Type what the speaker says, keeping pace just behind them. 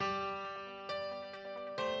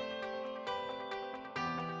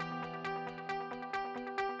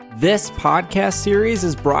This podcast series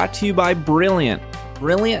is brought to you by Brilliant.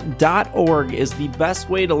 Brilliant.org is the best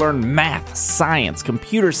way to learn math, science,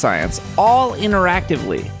 computer science, all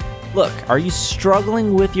interactively. Look, are you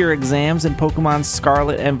struggling with your exams in Pokemon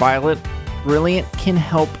Scarlet and Violet? Brilliant can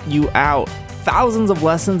help you out. Thousands of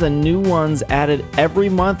lessons and new ones added every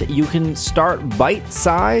month. You can start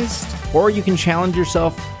bite-sized, or you can challenge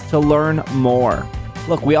yourself to learn more.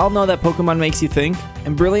 Look, we all know that Pokemon makes you think,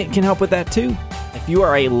 and Brilliant can help with that too. If you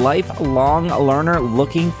are a lifelong learner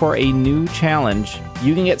looking for a new challenge,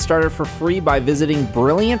 you can get started for free by visiting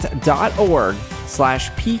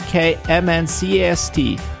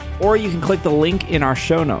brilliant.org/PKMNCAST, or you can click the link in our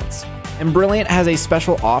show notes. And Brilliant has a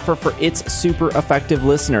special offer for its super effective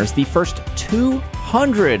listeners. The first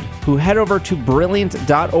 200 who head over to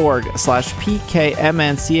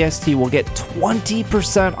brilliant.org/PKMNCAST will get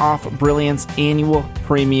 20% off Brilliant's annual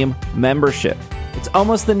premium membership. It's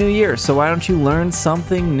almost the new year, so why don't you learn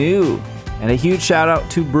something new? And a huge shout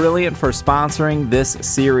out to Brilliant for sponsoring this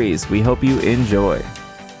series. We hope you enjoy.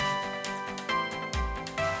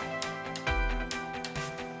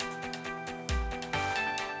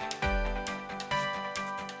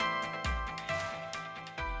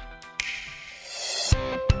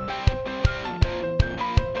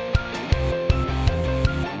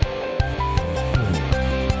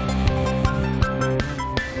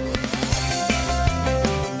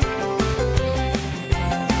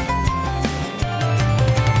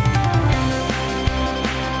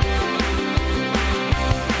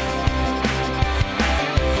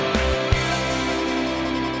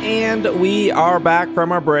 And we are back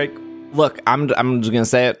from our break. Look, I'm just going to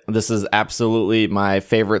say it. This is absolutely my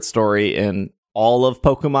favorite story in all of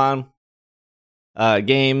Pokemon.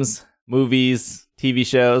 Games, movies, TV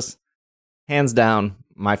shows. Hands down,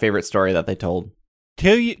 my favorite story that they told.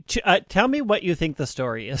 Tell me what you think the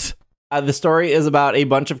story is. The story is about a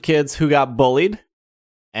bunch of kids who got bullied,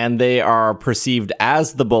 and they are perceived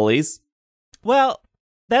as the bullies. Well,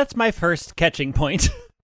 that's my first catching point.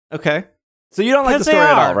 Okay. So you don't like the story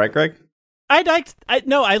at all, right, Greg? I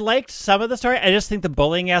liked some of the story. I just think the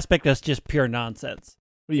bullying aspect is just pure nonsense.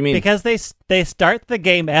 What do you mean? Because they start the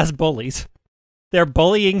game as bullies. They're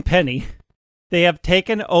bullying Penny. They have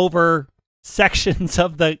taken over sections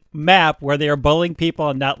of the map where they are bullying people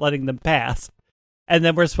and not letting them pass. And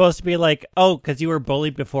then we're supposed to be like, oh, because you were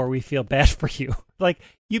bullied before, we feel bad for you. Like,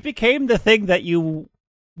 you became the thing that you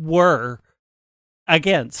were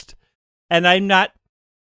against. And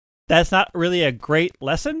that's not really a great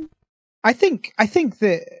lesson. I think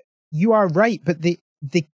that you are right, but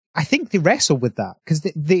I think they wrestle with that because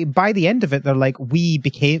they by the end of it they're like they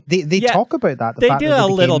talk about that. They do a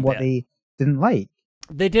little bit what they didn't like.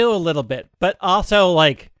 They do a little bit, but also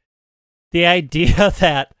like the idea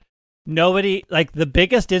that nobody, like the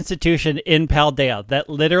biggest institution in Paldea that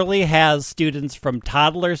literally has students from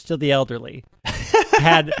toddlers to the elderly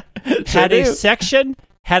had a section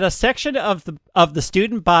of the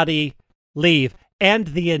student body leave and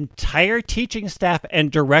the entire teaching staff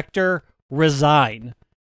and director resign.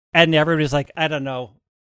 And everybody's like, I don't know.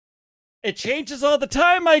 It changes all the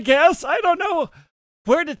time, I guess. I don't know.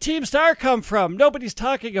 Where did Team Star come from? Nobody's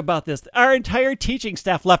talking about this. Our entire teaching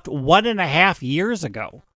staff left 1.5 years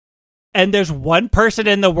ago. And there's one person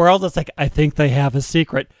in the world that's like, I think they have a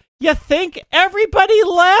secret. You think everybody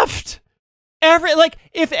left?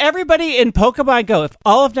 If everybody in Pokemon Go, if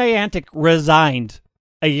all of Niantic resigned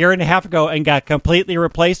a 1.5 years ago and got completely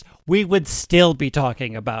replaced, we would still be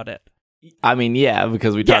talking about it. I mean, yeah,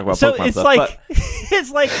 because we talk about so Pokemon it's stuff. like,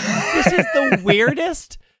 it's like, this is the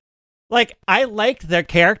weirdest. Like, I liked their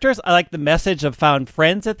characters. I like the message of found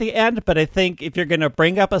friends at the end, but I think if you're going to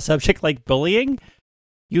bring up a subject like bullying,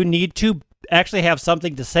 you need to actually have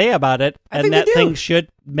something to say about it, and that thing should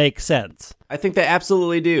make sense. I think they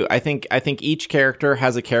absolutely do. I think each character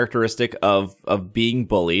has a characteristic of being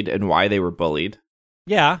bullied and why they were bullied.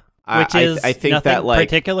 Yeah, which is I think nothing that, like,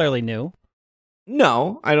 particularly new.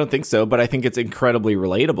 No, I don't think so. But I think it's incredibly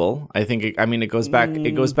relatable. I think it goes back.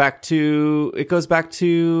 It goes back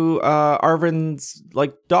to Arven's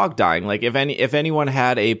like dog dying. Like if anyone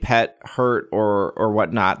had a pet hurt or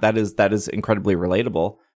whatnot, that is incredibly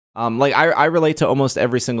relatable. Like I relate to almost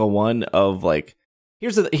every single one of like.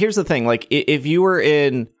 Here's the thing. Like if you were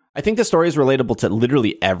in, I think the story is relatable to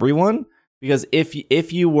literally everyone because if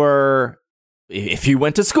you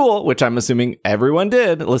went to school, which I'm assuming everyone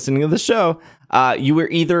did listening to the show, you were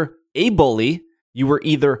either a bully, you were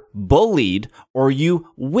either bullied, or you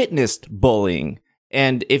witnessed bullying.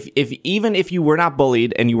 And if you were not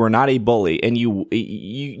bullied and you were not a bully, and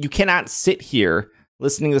you cannot sit here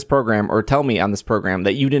listening to this program or tell me on this program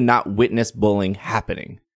that you did not witness bullying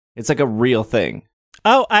happening. It's like a real thing.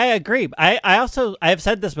 Oh, I agree. I've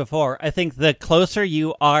said this before. I think the closer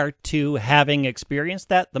you are to having experienced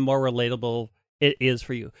that, the more relatable it is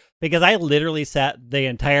for you. Because I literally sat the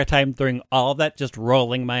entire time during all of that just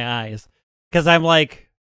rolling my eyes. Because I'm like,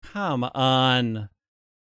 come on.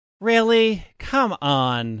 Really? Come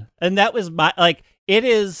on. And that was it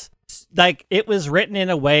is, it was written in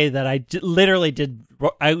a way that I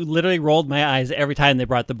literally rolled my eyes every time they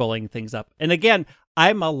brought the bullying things up. And again,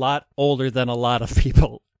 I'm a lot older than a lot of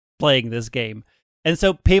people playing this game. And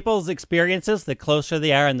so people's experiences, the closer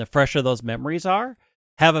they are and the fresher those memories are,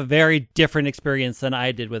 have a very different experience than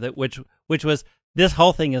I did with it, which was, this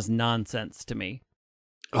whole thing is nonsense to me.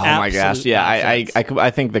 Oh my gosh, yeah, I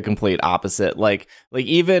think the complete opposite. Like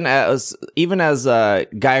even as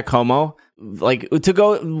Giacomo, like to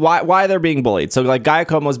go why they're being bullied. So like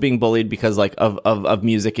Giacomo's being bullied because like of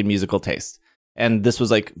music and musical taste. And this was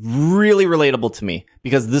like really relatable to me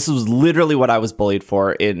because this was literally what I was bullied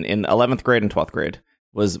for in 11th grade and 12th grade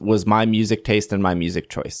was my music taste and my music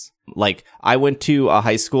choice. Like I went to a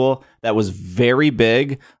high school that was very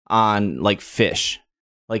big on like Fish.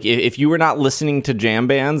 Like if you were not listening to jam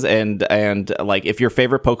bands and like if your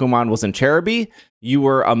favorite Pokemon wasn't Cherubi, you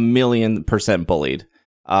were 1,000,000% bullied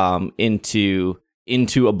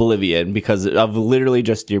into oblivion because of literally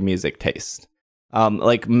just your music taste.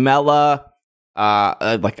 Like Mela,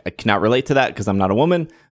 like I cannot relate to that because I'm not a woman,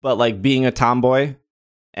 but like being a tomboy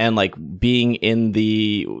and like being in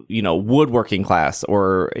the woodworking class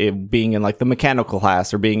or being in like the mechanical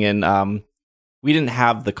class or being in we didn't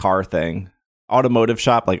have the car thing. Automotive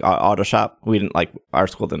shop, like auto shop. We didn't like our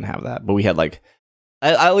school didn't have that, but we had like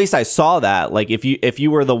at least I saw that. Like if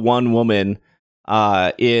you were the one woman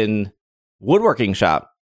in woodworking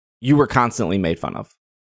shop, you were constantly made fun of.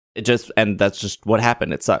 And that's just what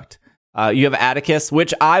happened. It sucked. You have Atticus,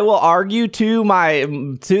 which I will argue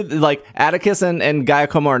like Atticus and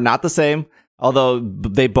Giacomo are not the same, although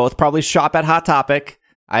they both probably shop at Hot Topic.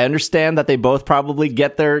 I understand that they both probably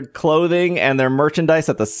get their clothing and their merchandise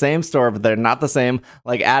at the same store, but they're not the same.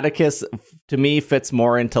 Like Atticus, to me, fits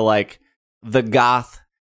more into like the goth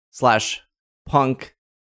 / punk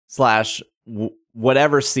 /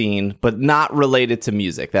 whatever scene, but not related to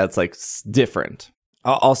music. That's like different.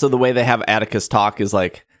 Also, the way they have Atticus talk is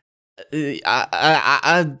like,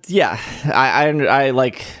 I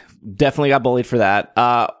like definitely got bullied for that.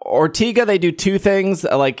 Ortega, they do two things,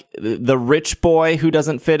 like the rich boy who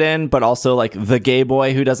doesn't fit in, but also like the gay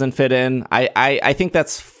boy who doesn't fit in. I think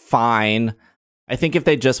that's fine. I think if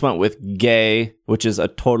they just went with gay, which is a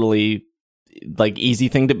totally like easy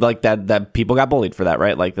thing to like that people got bullied for that,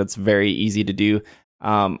 right? Like that's very easy to do.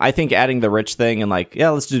 I think adding the rich thing and like,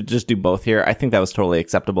 yeah, let's just do both here. I think that was totally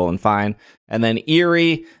acceptable and fine. And then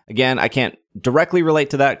Eerie, again, I can't directly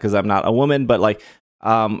relate to that because I'm not a woman, but like,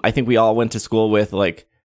 I think we all went to school with like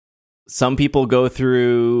some people go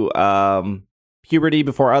through puberty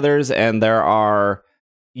before others, and there are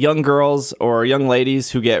young girls or young ladies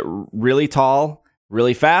who get really tall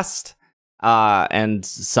really fast, and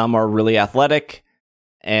some are really athletic.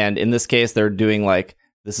 And in this case, they're doing like,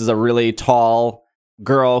 this is a really tall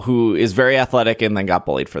girl who is very athletic and then got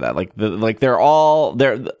bullied for that. Like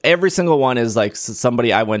every single one is like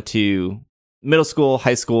somebody I went to middle school,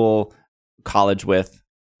 high school, college with,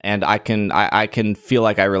 and I can feel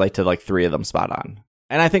like I relate to like three of them spot on,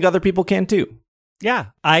 and I think other people can too. Yeah,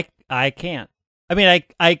 I can't. I mean,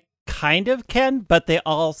 I kind of can, but they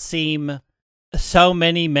all seem so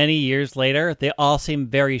many years later. They all seem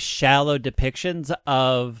very shallow depictions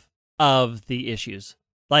of the issues.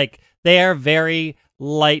 Like they are very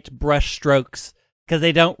light brush strokes because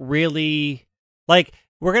they don't really like.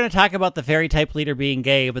 We're going to talk about the fairy type leader being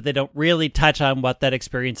gay, but they don't really touch on what that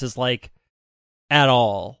experience is like at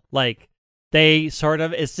all. Like they sort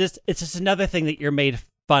of, it's just another thing that you're made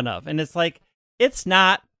fun of. And it's like, it's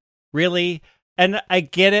not really, and I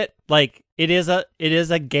get it. Like it is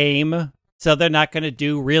a game, so they're not going to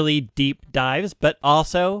do really deep dives, but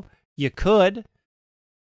also you could,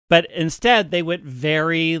 but instead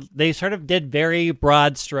they sort of did very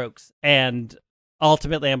broad strokes. And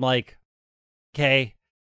ultimately I'm like, okay,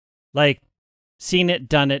 like seen it,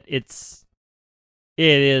 done it. It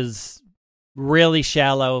is really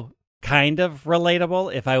shallow, kind of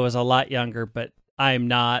relatable if I was a lot younger, but I'm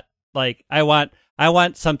not. Like I want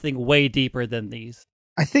something way deeper than these.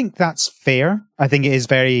 I think that's fair. I think it is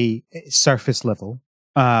very surface level.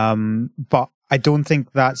 But I don't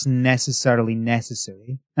think that's necessarily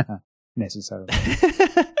necessary. Necessarily.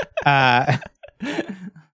 I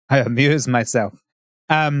amuse myself.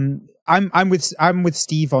 I'm with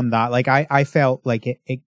Steve on that. Like I felt like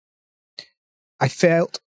I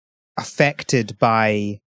felt affected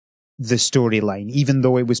by the storyline, even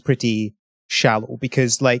though it was pretty shallow,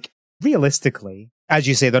 because like realistically, as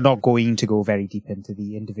you say, they're not going to go very deep into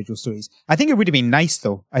the individual stories. I think it would have been nice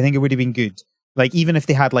though. I think it would have been good. Like even if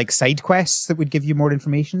they had like side quests that would give you more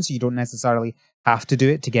information, so you don't necessarily have to do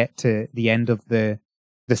it to get to the end of the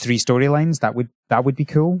 3 storylines, that would be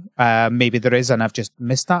cool. Maybe there is, and I've just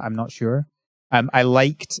missed that. I'm not sure. I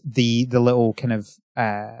liked the little kind of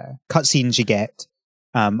cutscenes you get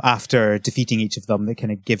after defeating each of them that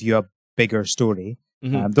kind of give you a bigger story.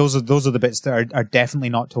 Mm-hmm. Those are the bits that are definitely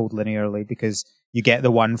not told linearly, because you get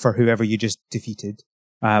the one for whoever you just defeated,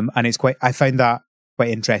 and I found that quite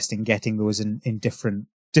interesting, getting those in different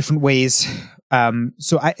ways.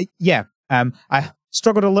 So I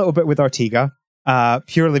struggled a little bit with Ortega,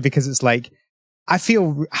 purely because it's like I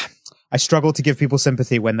feel I struggle to give people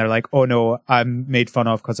sympathy when they're like, "Oh no, I'm made fun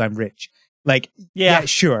of because I'm rich." Like, yeah,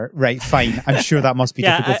 sure, right, fine. I'm sure that must be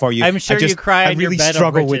difficult for you. I'm sure you cry. I really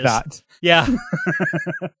struggle with that. Yeah.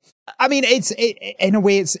 I mean, in a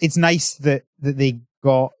way, it's nice that they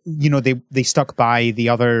got, they stuck by the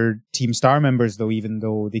other Team Star members though, even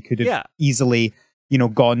though they could have easily,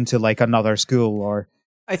 gone to like another school or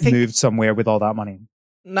moved somewhere with all that money.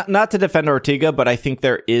 Not to defend Ortega, but I think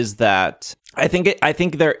there is that. I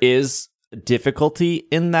think there is difficulty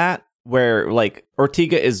in that, where like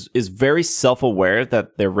Ortega is very self-aware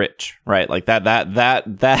that they're rich, right? Like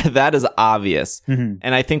that is obvious. Mm-hmm.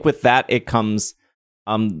 And I think with that it comes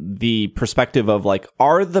the perspective of like,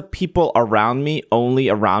 are the people around me only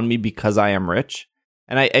around me because I am rich?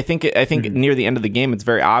 And I think mm-hmm. near the end of the game it's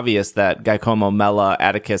very obvious that Giacomo, Mela,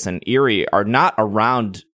 Atticus, and Eerie are not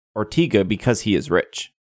around Ortega because he is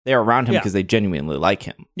rich. They are around him because they genuinely like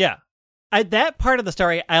him. Yeah. That part of the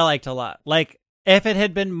story I liked a lot. Like, if it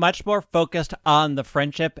had been much more focused on the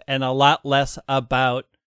friendship and a lot less about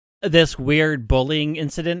this weird bullying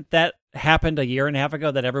incident that happened a year and a half ago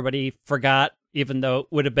that everybody forgot, even though it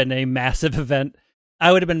would have been a massive event,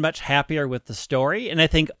 I would have been much happier with the story. And I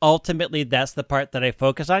think ultimately that's the part that I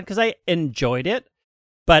focus on, because I enjoyed it.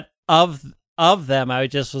 But of them, I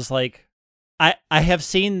just was like, I have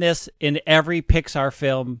seen this in every Pixar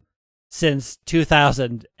film since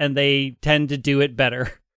 2000, and they tend to do it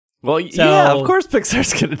better. Well, yeah, of course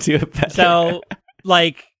Pixar's going to do it better. So,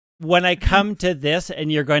 like, when I come to this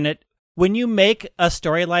and when you make a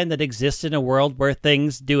storyline that exists in a world where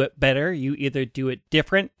things do it better, you either do it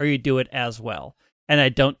different or you do it as well. And I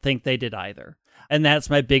don't think they did either. And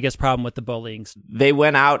that's my biggest problem with the bullying. They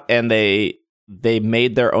went out and they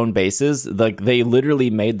made their own bases. Like, they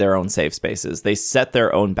literally made their own safe spaces. They set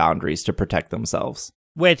their own boundaries to protect themselves.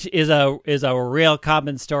 Which is a real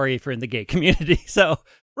common story for in the gay community. So,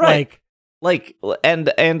 right. They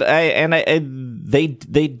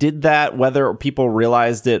did that whether people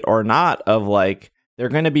realized it or not, of like, they're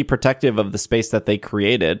going to be protective of the space that they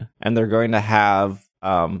created, and they're going to have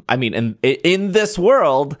in this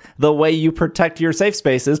world, the way you protect your safe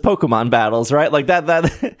space is Pokemon battles, right? Like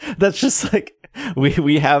that's just like,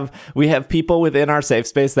 we have people within our safe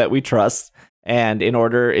space that we trust, and in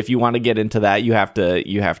order, if you want to get into that, you have to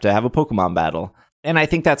have a Pokemon battle. And I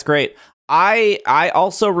think that's great. I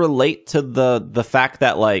also relate to the fact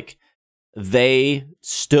that like they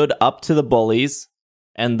stood up to the bullies,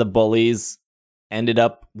 and the bullies ended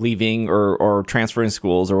up leaving or transferring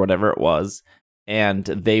schools or whatever it was, and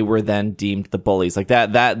they were then deemed the bullies. Like that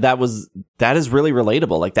is really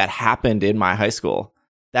relatable. Like, that happened in my high school.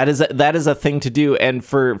 That is a thing to do. And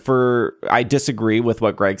for I disagree with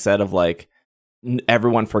what Greg said of like,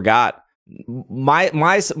 everyone forgot.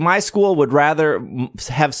 My school would rather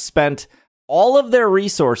have spent all of their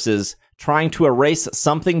resources trying to erase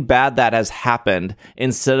something bad that has happened,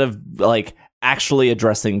 instead of like actually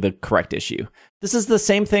addressing the correct issue. This is the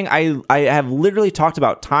same thing I have literally talked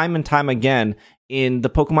about time and time again in the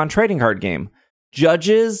Pokemon trading card game.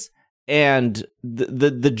 Judges and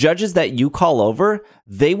the judges that you call over,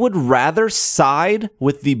 they would rather side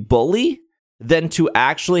with the bully than to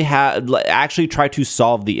actually try to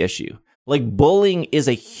solve the issue. Like, bullying is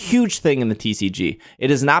a huge thing in the TCG.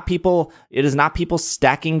 It is not people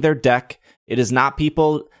stacking their deck. It is not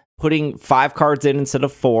people putting 5 cards in instead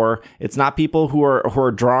of 4. It's not people who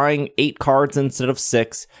are drawing 8 cards instead of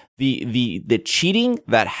 6. The cheating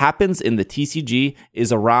that happens in the TCG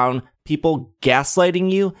is around people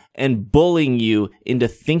gaslighting you and bullying you into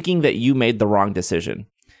thinking that you made the wrong decision.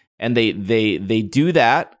 And they do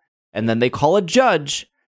that, and then they call a judge,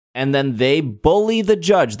 and then they bully the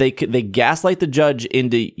judge. They gaslight the judge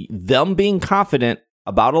into them being confident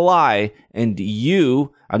about a lie, and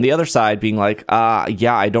you on the other side being like,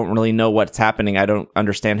 yeah, I don't really know what's happening. I don't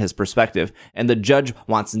understand his perspective. And the judge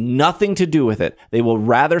wants nothing to do with it. They will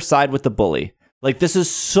rather side with the bully. Like, this is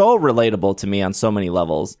so relatable to me on so many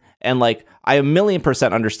levels. And, like, I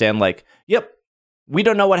 1,000,000% understand, like, yep, we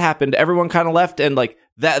don't know what happened. Everyone kind of left, and, like,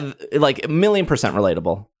 that, like, 1,000,000%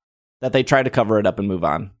 relatable that they try to cover it up and move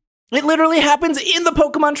on. It literally happens in the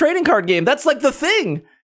Pokemon trading card game. That's, like, the thing.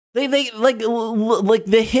 They like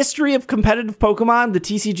the history of competitive Pokemon, the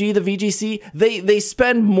TCG, the VGC, they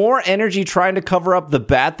spend more energy trying to cover up the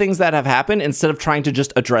bad things that have happened instead of trying to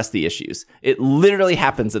just address the issues. It literally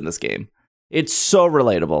happens in this game. It's so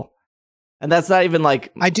relatable. And that's not even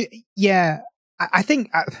like... I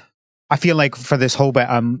think... I feel like for this whole bit,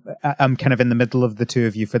 I'm kind of in the middle of the two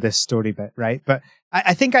of you for this story bit, right? But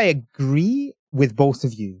I think I agree with both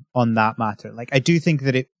of you on that matter. Like, I do think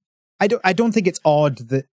that I don't think it's odd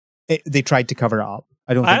that they tried to cover it up.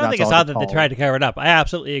 I don't think it's odd that they tried to cover it up. I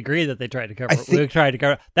absolutely agree that they tried to cover it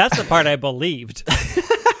up. That's the part I believed.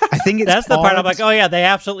 I think that's the part I'm like, oh yeah, they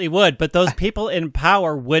absolutely would. But those people in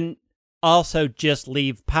power wouldn't also just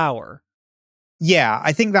leave power. Yeah,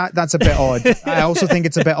 I think that's a bit odd. I also think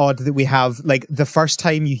it's a bit odd that we have, like, the first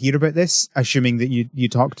time you hear about this, assuming that you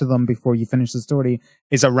talk to them before you finish the story,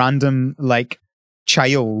 is a random, like,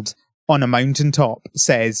 child on a mountaintop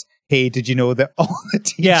says, hey, did you know that all the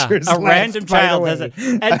teachers a random child does it.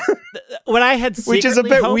 And when I had which is a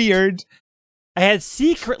bit weird. I had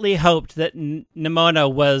secretly hoped that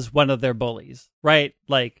Nemona was one of their bullies, right?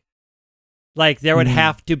 Like there would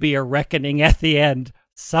have to be a reckoning at the end,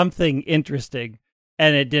 something interesting,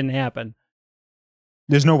 and it didn't happen.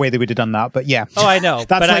 There's no way they would have done that, but yeah. Oh, I know,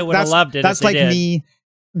 but I would have loved it. That's like me.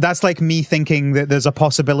 That's like me thinking that there's a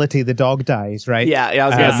possibility the dog dies, right? Yeah, I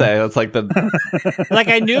was gonna say that's like the like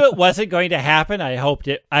I knew it wasn't going to happen. I hoped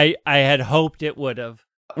it. I had hoped it would have.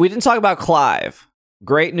 We didn't talk about Clive.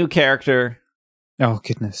 Great new character. Oh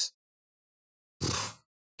goodness.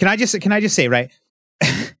 Can I just say, right?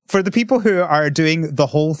 For the people who are doing the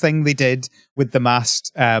whole thing they did with the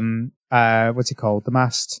masked, what's he called? The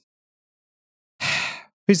masked.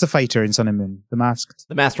 Who's the fighter in Sun and Moon? The Masked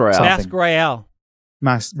Royale.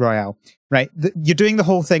 Masked Royale, right? You're doing the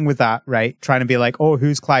whole thing with that, right? Trying to be like, oh,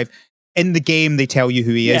 who's Clive? In the game, they tell you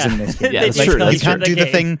who he is in this game. Yeah, that's true. You can't do the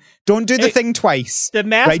thing. Don't do the thing twice. The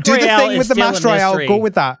Masked right? Do Royale the thing with the Masked Royale. Go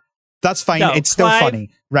with that. That's fine. No, it's still funny,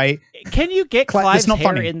 right? Can you get Clive's hair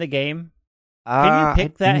funny. in the game? Can you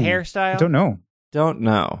pick that hairstyle? I don't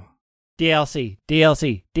know. DLC.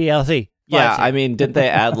 Yeah, I mean, didn't they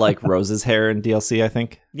add like Rose's hair in DLC, I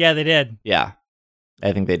think? Yeah, they did. Yeah,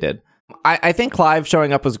 I think they did. I think Clive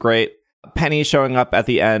showing up was great. Penny showing up at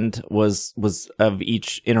the end was of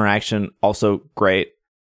each interaction also great.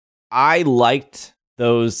 I liked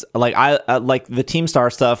those, like I like the Team Star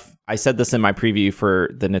stuff. I said this in my preview for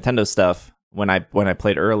the Nintendo stuff when I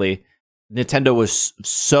played early. Nintendo was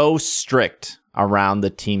so strict around the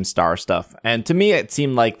Team Star stuff, and to me, it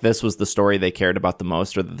seemed like this was the story they cared about the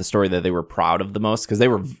most, or the story that they were proud of the most, because they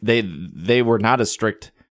were not as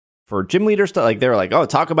strict for gym leader stuff. Like they were like, oh,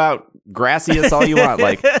 talk about Gracias all you want,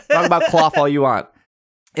 like talk about Cloth all you want.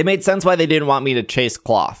 It made sense why they didn't want me to chase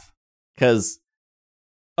Cloth, because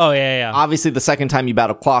obviously the second time you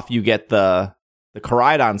battle Cloth, you get the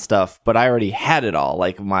Koraidon stuff, but I already had it all.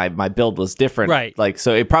 Like my build was different, right? Like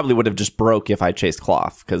so, it probably would have just broke if I chased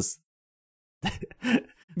Cloth, because. You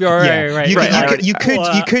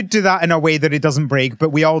could do that in a way that it doesn't break, but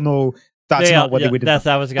we all know that's not what they would do. That's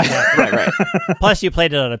what I was going to say. right. Plus, you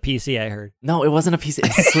played it on a PC, I heard. No, it wasn't a PC.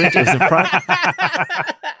 It's a Switch. It was in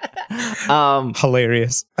front.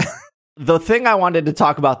 Hilarious. The thing I wanted to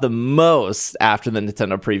talk about the most after the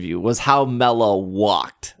Nintendo preview was how Mello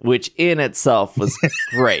walked, which in itself was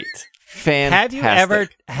great.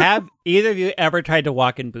 Fantastic. Have either of you ever tried to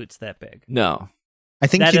walk in boots that big? No. I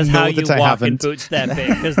think that you is know how that you I walk haven't. in boots that big,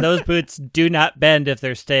 because those boots do not bend if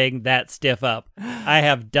they're staying that stiff up. I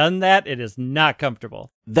have done that. It is not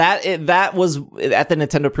comfortable. That was at the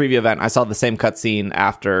Nintendo preview event. I saw the same cutscene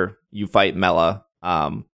after you fight Mela,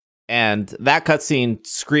 and that cutscene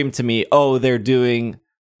screamed to me, "Oh, they're doing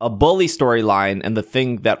a bully storyline, and the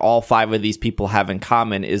thing that all 5 of these people have in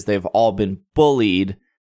common is they've all been bullied."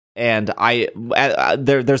 And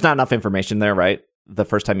there's not enough information there, right? The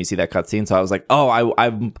first time you see that cutscene. So I was like, oh,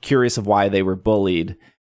 I'm curious of why they were bullied.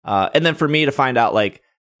 And then for me to find out, like,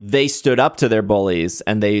 they stood up to their bullies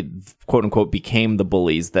and they, quote unquote, became the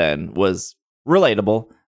bullies then was relatable,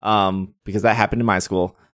 because that happened in my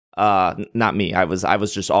school. Not me. I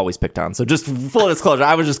was just always picked on. So just full disclosure,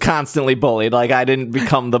 I was just constantly bullied. Like, I didn't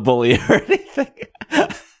become the bully or anything.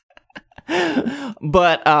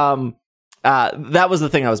 But that was the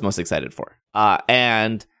thing I was most excited for.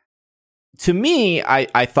 And to me,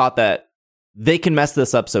 I thought that they can mess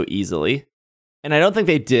this up so easily. And I don't think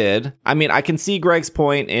they did. I mean, I can see Greg's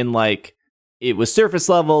point in, like, it was surface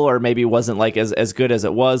level, or maybe wasn't like as good as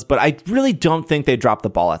it was. But I really don't think they dropped the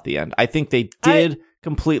ball at the end. I think they did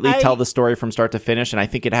completely tell the story from start to finish, and I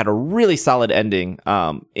think it had a really solid ending.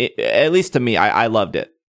 At least to me, I loved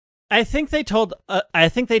it. I think they told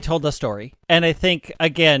the story, and I think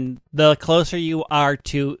again, the closer you are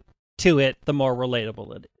to it, the more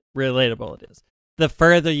relatable it is. The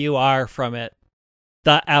further you are from it,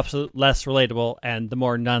 the absolute less relatable and the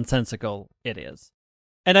more nonsensical it is.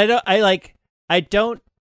 And I don't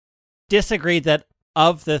disagree that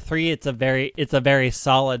of the three, it's a very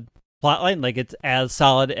solid plotline. Like, it's as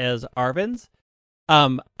solid as Arven's.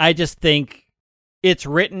 I just think it's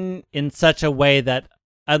written in such a way that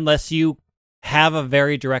unless you have a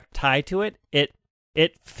very direct tie to it,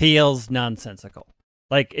 it feels nonsensical.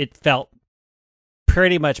 Like, it felt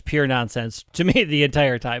pretty much pure nonsense to me the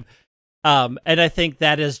entire time. And I think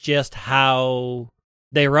that is just how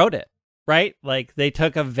they wrote it, right? Like, they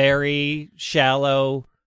took a very shallow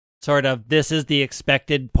sort of, this is the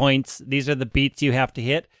expected points, these are the beats you have to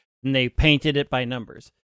hit, and they painted it by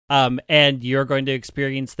numbers. And you're going to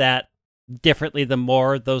experience that differently the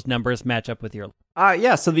more those numbers match up with your.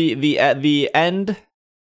 So the end,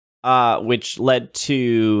 which led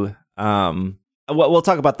to we'll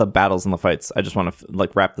talk about the battles and the fights. I just want to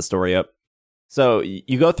wrap the story up. So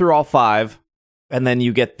you go through all 5, and then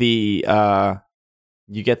you get the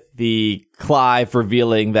Clive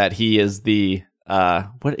revealing that he is the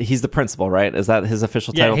he's the principal, right? Is that his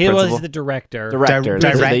official title? Yeah, he principal? was the director. Director.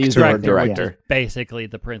 They use the word director. Basically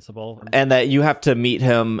the principal. And that you have to meet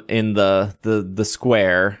him in the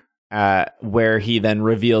square, where he then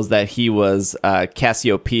reveals that he was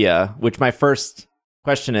Cassiopeia, which my first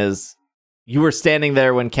question is, you were standing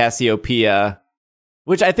there when Cassiopeia,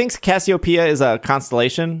 which I think Cassiopeia is a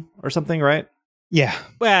constellation or something, right? Yeah.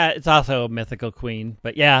 Well, it's also a mythical queen,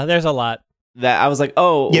 but yeah, there's a lot. That I was like,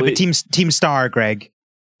 oh. Yeah, but Team Star, Greg.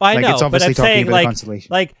 I know, it's obviously but I'm saying, about constellation.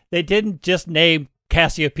 like, they didn't just name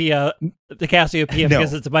Cassiopeia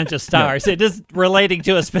because it's a bunch of stars. It is relating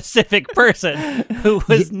to a specific person who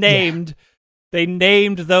was named. Yeah. They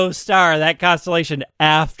named that constellation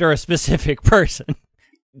after a specific person.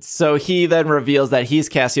 So he then reveals that he's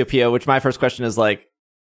Cassiopeia, which my first question is like,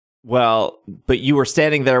 well, but you were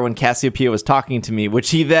standing there when Cassiopeia was talking to me,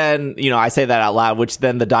 which he then, I say that out loud, which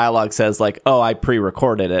then the dialogue says like, oh, I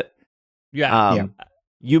pre-recorded it. Yeah.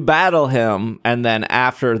 You battle him, and then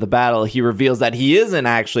after the battle, he reveals that he isn't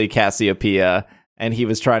actually Cassiopeia, and he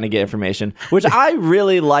was trying to get information, which I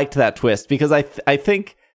really liked that twist, because I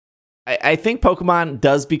think Pokemon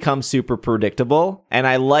does become super predictable, and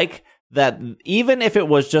I like that even if it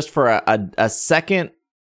was just for a second,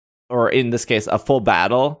 or in this case, a full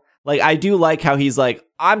battle, like, I do like how he's like,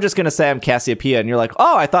 I'm just going to say I'm Cassiopeia, and you're like,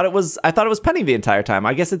 oh, I thought it was Penny the entire time.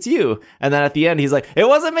 I guess it's you. And then at the end, he's like, it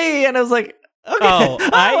wasn't me. And I was like, okay,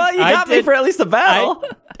 well, you got me for at least a battle.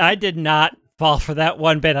 I did not fall for that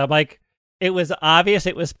one bit. I'm like, it was obvious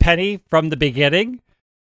it was Penny from the beginning,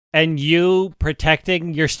 and you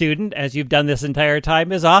protecting your student, as you've done this entire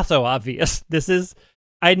time, is also obvious.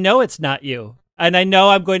 I know it's not you, and I know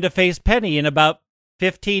I'm going to face Penny in about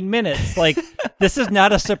 15 minutes. Like, this is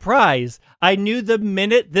not a surprise. I knew the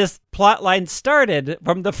minute this plot line started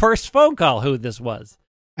from the first phone call who this was.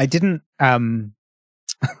 I didn't,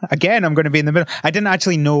 again, I'm going to be in the middle. I didn't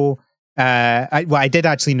actually know, I did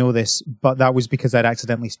actually know this, but that was because I'd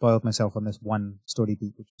accidentally spoiled myself on this one story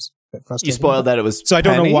beat, which was a bit frustrating. You spoiled that it was So I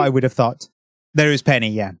don't Penny? know what I would have thought. There was Penny,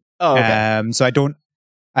 yeah. Oh, okay. So I don't,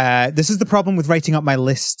 this is the problem with writing up my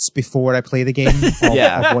lists before I play the game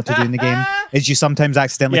of what to do in the game, is you sometimes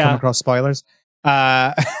accidentally come across spoilers.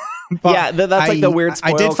 But that's like the weird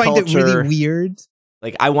spoil culture. I did find it really weird.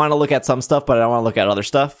 Like, I want to look at some stuff, but I don't want to look at other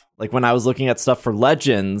stuff. Like, when I was looking at stuff for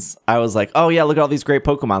Legends, I was like, oh yeah, look at all these great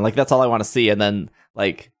Pokemon. Like, that's all I want to see. And then,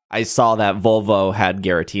 like, I saw that Volvo had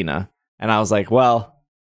Giratina, and I was like, well,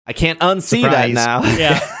 I can't unsee Surprise.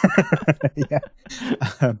 that now.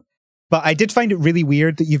 Yeah. But I did find it really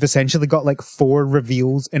weird that you've essentially got like 4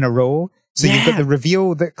 reveals in a row. So you've got the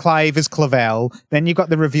reveal that Clive is Clavel, then you've got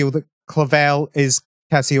the reveal that Clavel is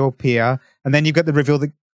Cassiopeia, and then you've got the reveal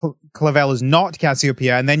that Clavel is not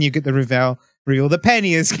Cassiopeia, and then you get the reveal that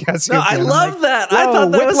Penny is Cassiopeia. No, I love that. Whoa, I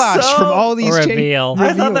thought that whiplash was so from all these reveal.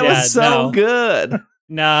 I thought that was so good.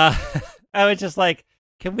 Nah, I was just like,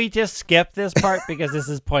 can we just skip this part because this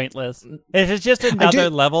is pointless? It is just another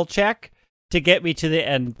level check to get me to the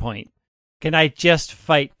end point. Can I just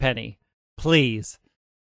fight Penny, please?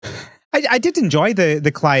 I did enjoy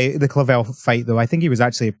the Clavel fight, though. I think he was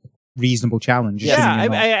actually a reasonable challenge. Yeah,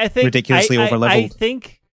 I think ridiculously overleveled. I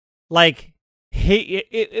think like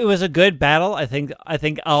it was a good battle. I think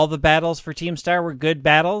all the battles for Team Star were good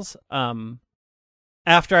battles.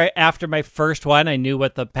 after my first one, I knew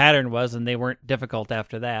what the pattern was, and they weren't difficult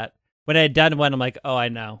after that. When I had done one, I'm like, oh, I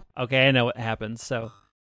know. Okay, I know what happens. So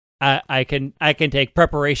I can take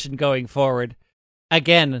preparation going forward.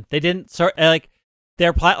 Again, they didn't sort like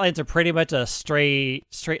their plot lines are pretty much a straight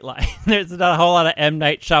line. There's not a whole lot of M.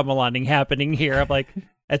 Night Shyamalaning happening here. I'm like,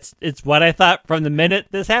 it's what I thought from the minute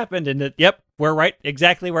this happened, and yep, we're right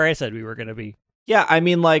exactly where I said we were going to be. Yeah, I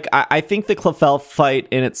mean, like, I think the Clefel fight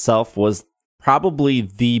in itself was probably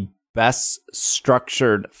the best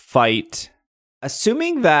structured fight,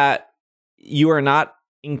 assuming that you are not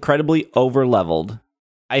incredibly over leveled.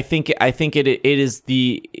 I think it is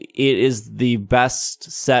the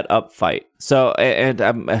best set up fight. So, and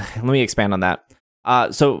let me expand on that.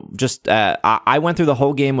 So just I went through the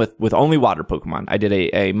whole game with only water Pokemon. I did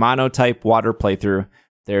a mono type water playthrough.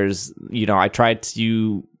 There's, I tried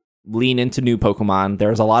to lean into new Pokemon.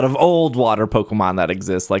 There's a lot of old water Pokemon that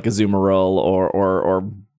exist, like Azumarill or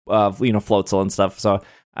Floatzel and stuff. So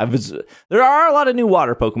there are a lot of new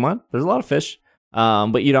water Pokemon. There's a lot of fish. But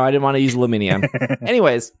I didn't want to use Luminium.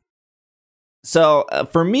 Anyways, so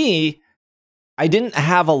for me, I didn't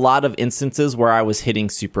have a lot of instances where I was hitting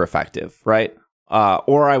super effective, right?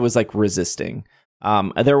 Or I was like resisting.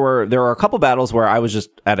 There were a couple battles where I was just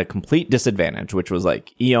at a complete disadvantage, which was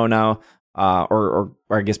like Iono, or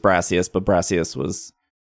I guess Brassius, but Brassius was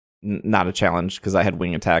not a challenge because I had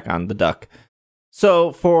Wing Attack on the duck.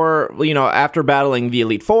 So for, after battling the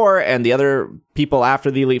Elite Four and the other people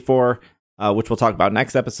after the Elite Four, which we'll talk about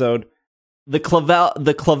next episode, the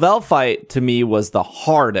Clefel fight to me was the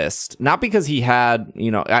hardest. Not because he had,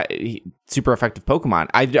 super effective Pokemon.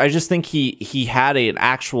 I just think he had an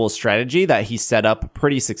actual strategy that he set up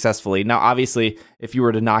pretty successfully. Now, obviously, if you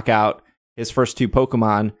were to knock out his first two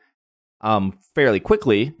Pokemon fairly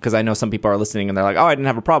quickly, because I know some people are listening and they're like, oh, I didn't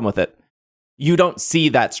have a problem with it. You don't see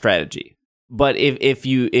that strategy. But if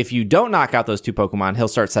you don't knock out those two Pokemon, he'll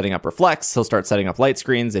start setting up Reflects. He'll start setting up light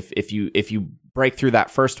screens. If you break through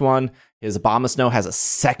that first one, his Abomasnow has a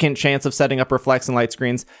second chance of setting up Reflects and light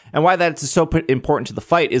screens. And why that's so important to the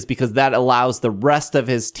fight is because that allows the rest of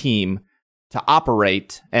his team to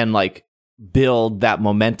operate and like build that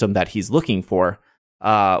momentum that he's looking for,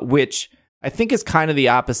 which I think is kind of the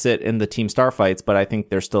opposite in the Team Star fights, but I think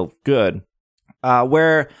they're still good.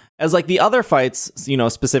 Whereas like the other fights,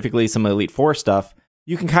 specifically some Elite Four stuff,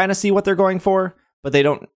 you can kind of see what they're going for, but they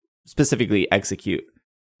don't specifically execute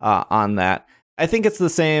on that. I think it's the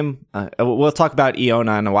same. We'll talk about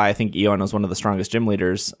Iona and why I think Iona is one of the strongest gym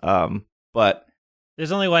leaders. But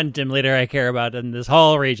there's only one gym leader I care about in this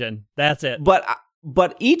whole region. That's it.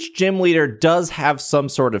 But each gym leader does have some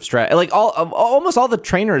sort of strategy. Like almost all the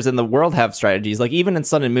trainers in the world have strategies. Like even in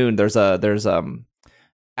Sun and Moon, there's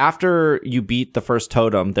after you beat the first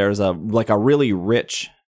totem, there's a really rich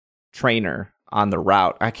trainer on the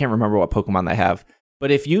route. I can't remember what Pokemon they have, but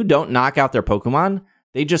if you don't knock out their Pokemon,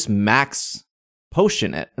 they just max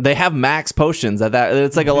potion it. They have max potions at that.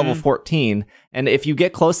 It's like a level 14, and if you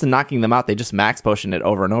get close to knocking them out, they just max potion it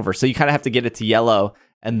over and over. So you kind of have to get it to yellow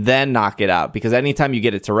and then knock it out, because anytime you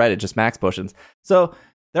get it to red, it just max potions. So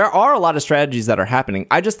there are a lot of strategies that are happening.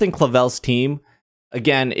 I just think Clevel's team,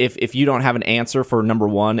 again, if you don't have an answer for number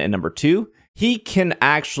 1 and number 2, he can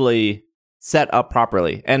actually set up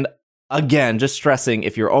properly. And again, just stressing,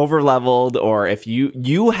 if you're over leveled or if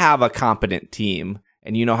you have a competent team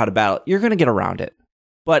and you know how to battle, you're going to get around it.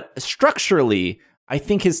 But structurally, I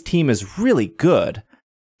think his team is really good.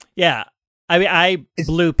 Yeah. I mean, I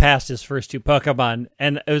blew past his first two Pokemon,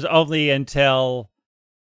 and it was only until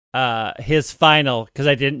his final, because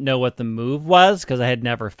I didn't know what the move was, because I had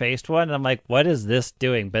never faced one. And I'm like, what is this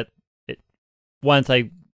doing? But once I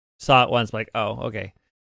saw it once, I'm like, oh, okay.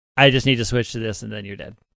 I just need to switch to this, and then you're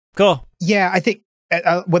dead. Cool. Yeah, I think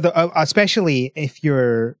especially if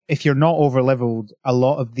you're not over leveled, a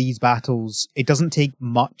lot of these battles, it doesn't take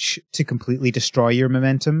much to completely destroy your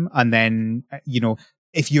momentum. And then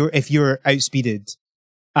if you're outspeeded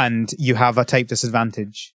and you have a type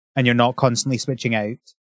disadvantage and you're not constantly switching out,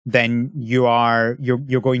 then you're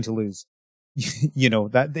going to lose.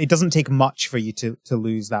 That it doesn't take much for you to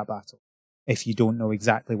lose that battle if you don't know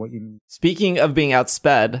exactly what you need. Speaking of being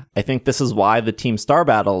outsped, I think this is why the Team Star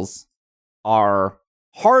battles are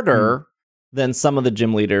harder than some of the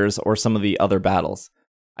gym leaders or some of the other battles.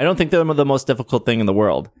 I don't think they're the most difficult thing in the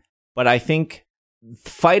world, but I think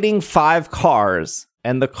fighting 5 cars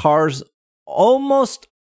and the cars almost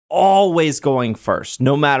always going first,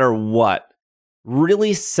 no matter what,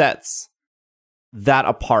 really sets that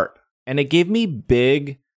apart. And it gave me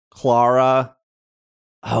Big, Clara,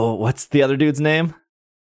 what's the other dude's name?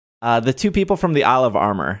 The 2 people from the Isle of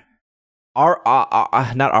Armor. Not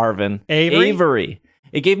Arvin. Avery?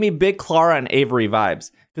 It gave me big Clara and Avery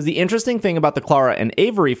vibes. Because the interesting thing about the Clara and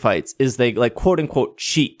Avery fights is they, like, quote-unquote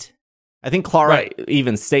cheat. I think Clara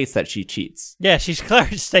even states that she cheats. Yeah,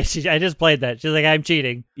 Clara states I just played that. She's like, I'm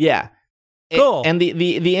cheating. Yeah. Cool. And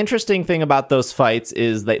the interesting thing about those fights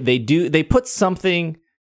is that they put something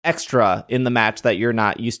extra in the match that you're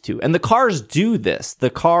not used to. And the cars do this. The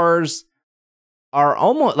cars are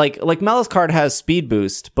almost like Mela's card has speed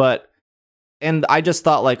boost, and I just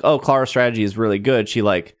thought like, oh, Clara's strategy is really good. She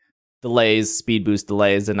like delays, speed boost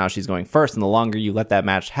delays, and now she's going first. And the longer you let that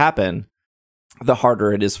match happen, the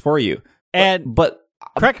harder it is for you. But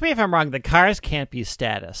correct me if I'm wrong, the cars can't be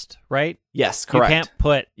statused, right? Yes, correct.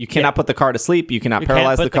 You cannot put the car to sleep. You cannot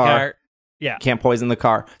paralyze the car. Yeah. You can't poison the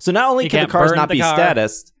car. So not only can the cars not be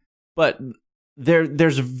statused, but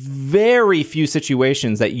there's very few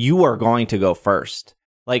situations that you are going to go first.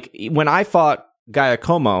 Like when I fought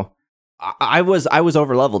Giacomo, I was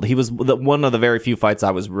overleveled. He was one of the very few fights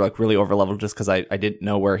I was like really overleveled just because I didn't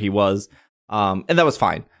know where he was, and that was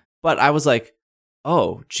fine. But I was like,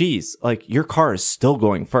 oh, geez, like your car is still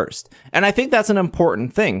going first, and I think that's an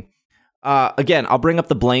important thing. Again, I'll bring up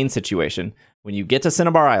the Blaine situation. When you get to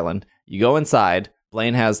Cinnabar Island, you go inside.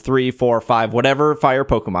 Blaine has 3, 4, 5, whatever fire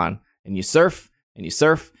Pokemon, and you surf, and you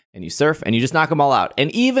surf, and you surf, and you just knock them all out.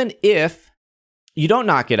 And even if you don't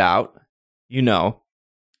knock it out,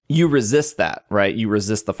 you resist that, right? You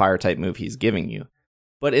resist the fire type move he's giving you.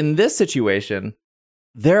 But in this situation,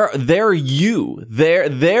 they're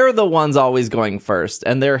the ones always going first,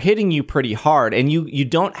 and they're hitting you pretty hard, and you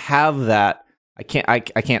don't have that. I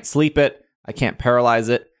can't sleep it. I can't paralyze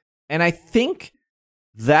it. And I think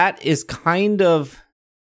that is kind of,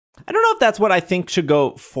 I don't know if that's what I think should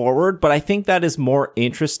go forward, but I think that is more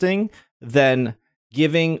interesting than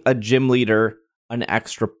giving a gym leader an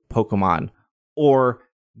extra Pokemon or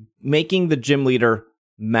making the gym leader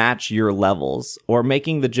match your levels or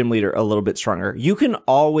making the gym leader a little bit stronger. You can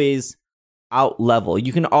always out-level.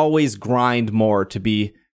 You can always grind more to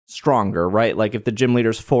be stronger, right? Like if the gym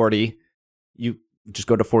leader's 40, you just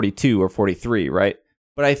go to 42 or 43, right?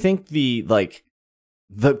 But I think the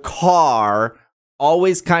car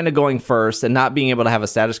always kind of going first and not being able to have a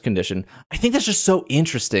status condition, I think that's just so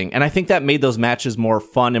interesting. And I think that made those matches more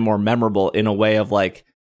fun and more memorable in a way of like,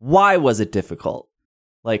 why was it difficult?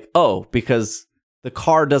 Like, oh, because the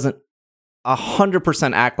car doesn't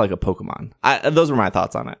 100% act like a Pokemon. Those were my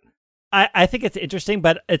thoughts on it. I think it's interesting,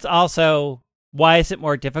 but it's also, why is it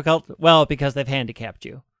more difficult? Well, because they've handicapped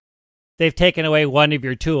you. They've taken away one of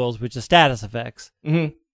your tools, which is status effects.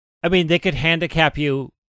 Mm-hmm. I mean, they could handicap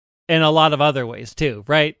you in a lot of other ways too,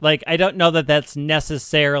 right? Like, I don't know that that's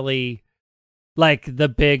necessarily like the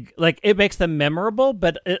big, like it makes them memorable,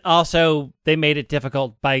 but it also, they made it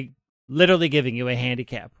difficult by literally giving you a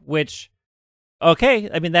handicap, which, okay,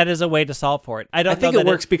 I mean, that is a way to solve for it. I think it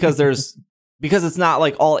works because because it's not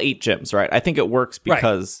like all 8 gyms, right? I think it works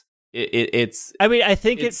because it's. I mean, I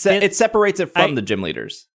think it separates it from the gym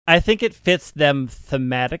leaders. I think it fits them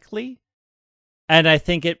thematically, and I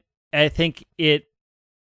think it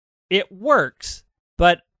works.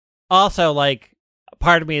 But also, like,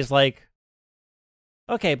 part of me is like,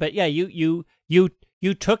 okay, but yeah, you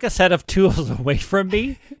took a set of tools away from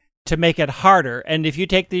me to make it harder, and if you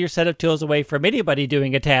take your set of tools away from anybody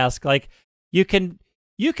doing a task, like you can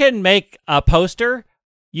make a poster,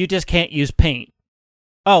 you just can't use paint.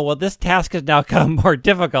 Oh, well, this task has now become more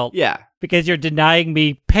difficult. Yeah. Because you're denying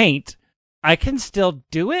me paint. I can still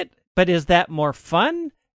do it, but is that more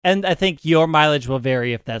fun? And I think your mileage will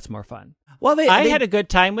vary if that's more fun. Well, I had a good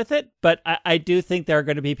time with it, but I do think there are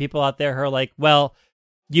going to be people out there who are like, well,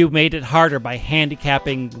 you made it harder by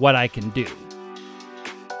handicapping what I can do.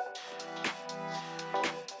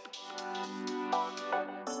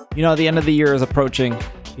 The end of the year is approaching.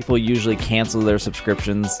 People usually cancel their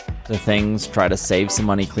subscriptions to things, try to save some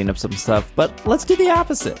money, clean up some stuff. But let's do the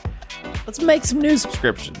opposite. Let's make some new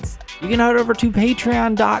subscriptions. You can head over to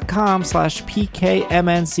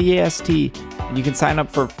patreon.com/PKMNCAST. And you can sign up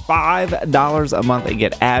for $5 a month and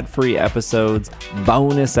get ad-free episodes,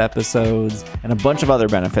 bonus episodes, and a bunch of other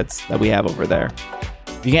benefits that we have over there.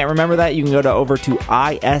 If you can't remember that, you can go over to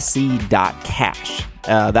isc.cash.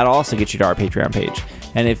 That'll also get you to our Patreon page.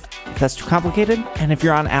 And if that's too complicated, and if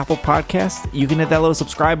you're on Apple Podcasts, you can hit that little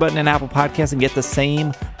subscribe button in Apple Podcasts and get the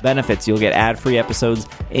same benefits. You'll get ad-free episodes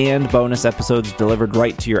and bonus episodes delivered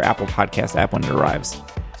right to your Apple Podcast app when it arrives. So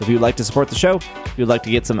if you'd like to support the show, if you'd like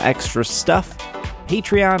to get some extra stuff,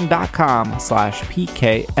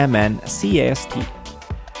 patreon.com/PKMNCAST.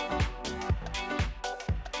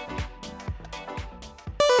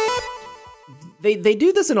 They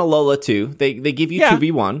do this in Alola too. They give you Yeah.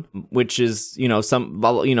 2v1, which is,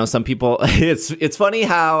 some people it's funny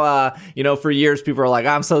how for years people are like,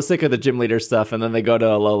 I'm so sick of the gym leader stuff, and then they go to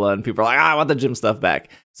Alola and people are like, I want the gym stuff back.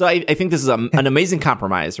 So I think this is an amazing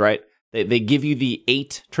compromise, right? They give you the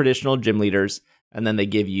 8 traditional gym leaders, and then they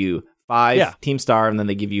give you 5 Team Star, and then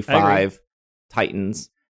they give you 5 Titans.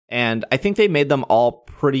 And I think they made them all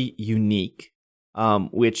pretty unique,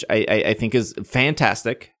 which I think is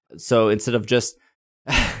fantastic. So instead of just...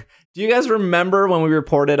 Do you guys remember when we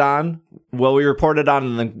reported on? Well, we reported on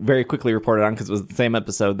and then very quickly reported on, because it was the same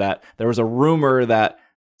episode, that there was a rumor that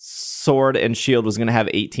Sword and Shield was going to have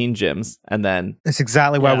 18 gyms, and then... That's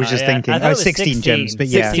exactly what I was just thinking. I 16 gyms, but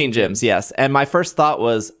 16 gyms, yes. And my first thought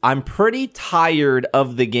was, I'm pretty tired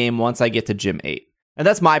of the game once I get to gym 8. And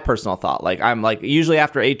that's my personal thought. Like, I'm like, usually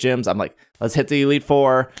after 8 gyms, I'm like, let's hit the Elite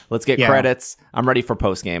Four, let's get credits, I'm ready for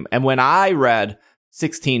post-game. And when I read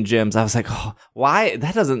 16 gyms, I was like, oh, why?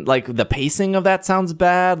 That doesn't, like, the pacing of that sounds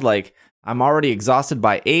bad. Like, I'm already exhausted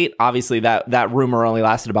by 8. Obviously, that rumor only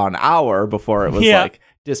lasted about an hour before it was, like,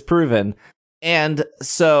 disproven. And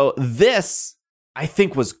so this, I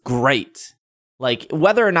think, was great. Like,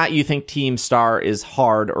 whether or not you think Team Star is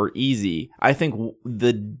hard or easy, I think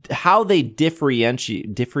how they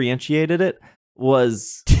differentiated it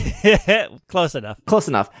was... Close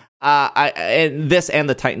enough. And this and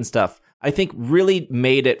the Titan stuff, I think, really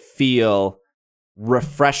made it feel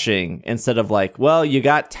refreshing instead of like, well, you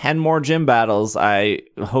got 10 more gym battles. I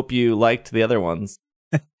hope you liked the other ones.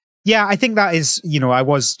 Yeah, I think that is, I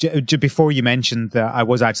was, before you mentioned that, I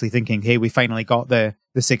was actually thinking, hey, we finally got the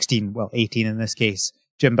 16, well, 18 in this case,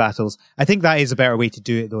 gym battles. I think that is a better way to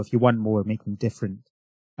do it, though. If you want more, make them different.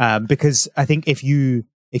 Because I think if you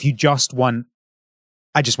just want,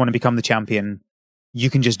 I just want to become the champion,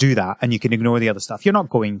 you can just do that and you can ignore the other stuff. You're not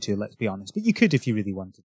going to, let's be honest, but you could if you really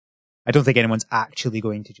wanted. I don't think anyone's actually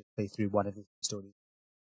going to just play through one of the stories.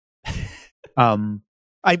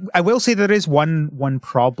 I will say there is one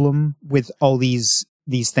problem with all these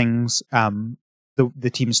things.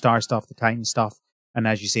 The Team Star stuff, the Titan stuff, and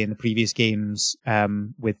as you say in the previous games,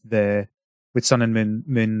 with Sun and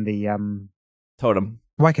Moon, the Totem.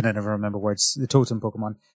 Why can I never remember words? The Totem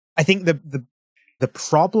Pokemon. I think the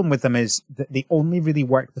problem with them is that they only really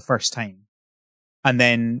work the first time, and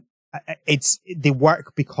then they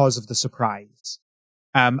work because of the surprise,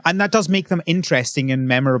 and that does make them interesting and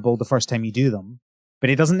memorable the first time you do them. But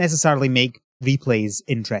it doesn't necessarily make replays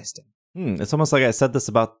interesting. It's almost like I said this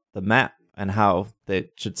about the map and how they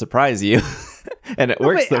should surprise you, and it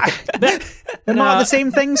works. They're not the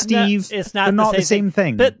same thing, Steve. No, it's not. They're not the same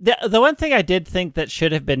thing. But the one thing I did think that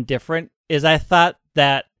should have been different is I thought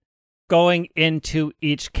that going into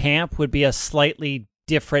each camp would be a slightly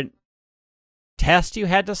different test you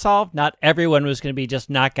had to solve. Not everyone was going to be just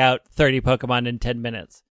knock out 30 Pokemon in 10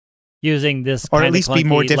 minutes using this, or kind at least of clunky, be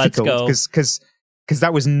more difficult, because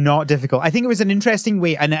that was not difficult. I think it was an interesting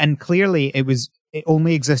way, and clearly it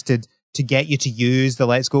only existed to get you to use the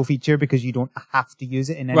Let's Go feature, because you don't have to use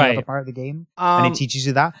it in any other part of the game, and it teaches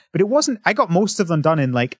you that. But it wasn't. I got most of them done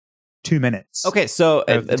in like 2 minutes. Okay, so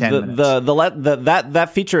that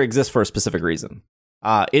feature exists for a specific reason.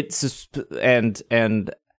 It's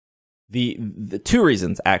and the 2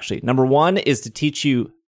 reasons actually. Number 1 is to teach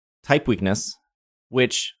you type weakness,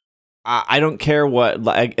 which I don't care what,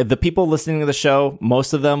 like, the people listening to the show,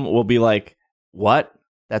 most of them will be like, "What?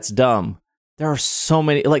 That's dumb." There are so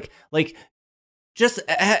many, like just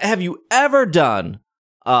have you ever done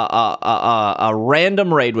a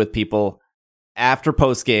random raid with people after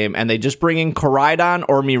post game and they just bring in Koraidon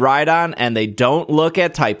or Miraidon and they don't look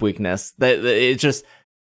at type weakness? It's just,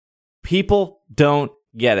 people don't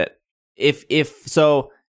get it. If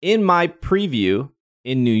so, in my preview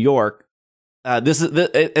in New York,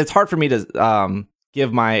 it's hard for me to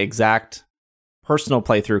give my exact personal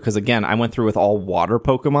playthrough, because again, I went through with all water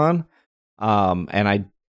Pokemon, and I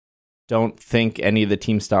don't think any of the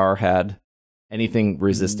Team Star had anything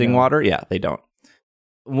resisting water. Yeah, they don't.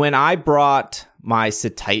 When I brought my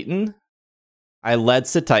Cetitan, I led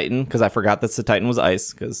Cetitan because I forgot that Cetitan was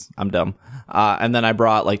ice, because I'm dumb. And then I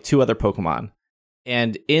brought like 2 other Pokemon,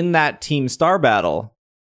 and in that Team Star battle,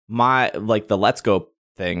 the Let's Go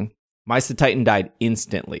thing, my Cetitan died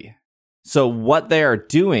instantly. So what they are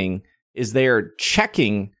doing is they are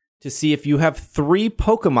checking to see if you have 3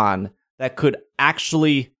 Pokemon that could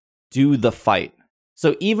actually do the fight.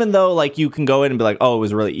 So even though like you can go in and be like, oh, it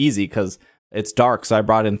was really easy because it's dark, so I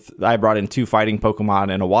brought in 2 fighting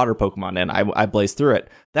Pokemon and a water Pokemon, and I blazed through it.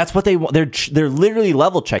 That's what they want. They're literally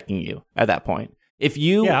level checking you at that point. If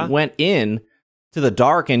you went in to the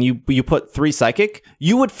dark and you put 3 Psychic,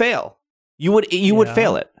 you would fail. You would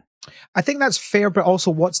fail it. I think that's fair, but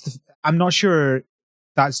also I'm not sure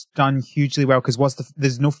that's done hugely well because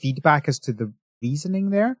there's no feedback as to the reasoning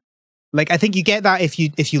there. Like, I think you get that if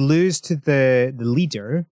you lose to the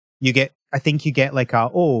leader, I think you get like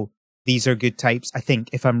these are good types. I think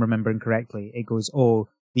if I'm remembering correctly, it goes,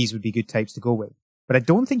 these would be good types to go with. But I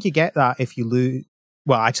don't think you get that if you lose.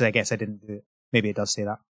 Well, actually, I guess I didn't do it. Maybe it does say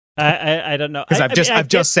that. I don't know. Because I've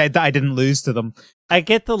just said that I didn't lose to them. I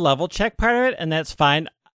get the level check part of it, and that's fine.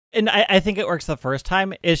 And I think it works the first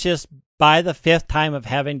time. It's just by the fifth time of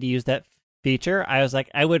having to use that feature, I was like,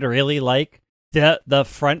 I would really like the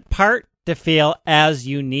front part to feel as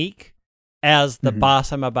unique as the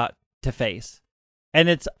boss I'm about to face. And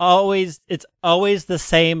it's always the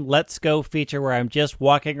same let's go feature where I'm just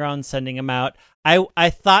walking around sending them out. I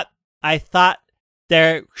thought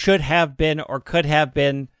there should have been or could have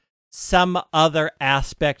been some other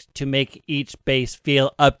aspect to make each base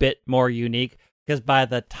feel a bit more unique. Because by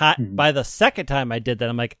the second time I did that,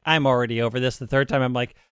 I'm like, I'm already over this. The third time, I'm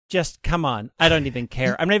like, just come on. I don't even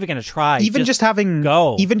care. I'm not even going to try. Even just having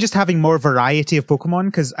more variety of Pokemon,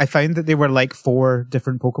 because I found that there were like 4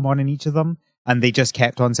 different Pokemon in each of them, and they just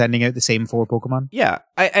kept on sending out the same 4 Pokemon. Yeah,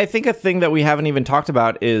 I think a thing that we haven't even talked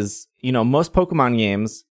about is, most Pokemon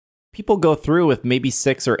games, people go through with maybe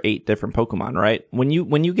 6 or 8 different Pokemon, right? When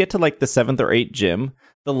you get to like the 7th or 8th gym,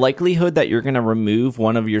 the likelihood that you're going to remove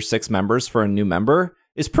one of your 6 members for a new member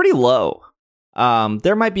is pretty low.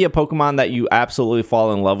 There might be a Pokemon that you absolutely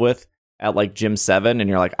fall in love with at like Gym 7, and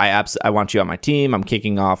you're like, I want you on my team. I'm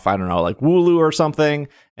kicking off, I don't know, like Wooloo or something,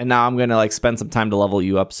 and now I'm gonna like spend some time to level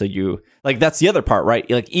you up. So you like, that's the other part, right?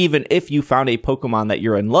 Like, even if you found a Pokemon that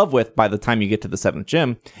you're in love with by the time you get to the 7th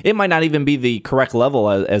gym, it might not even be the correct level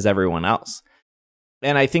as everyone else.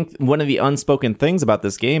 And I think one of the unspoken things about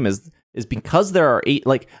this game is because there are 8.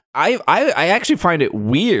 Like, I actually find it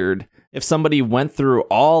weird if somebody went through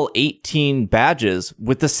all 18 badges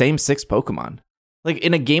with the same 6 Pokemon. Like,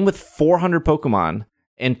 in a game with 400 Pokemon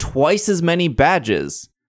and twice as many badges,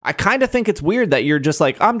 I kind of think it's weird that you're just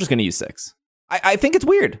like, I'm just going to use 6. I think it's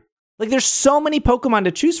weird. Like, there's so many Pokemon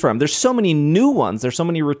to choose from. There's so many new ones. There's so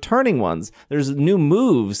many returning ones. There's new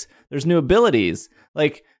moves. There's new abilities.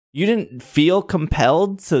 Like, you didn't feel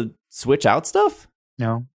compelled to switch out stuff?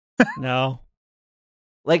 No. No.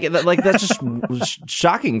 Like that's just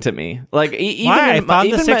shocking to me. Like, even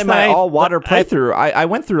in my all-water playthrough, I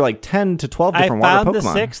went through like 10 to 12 different water Pokemon. I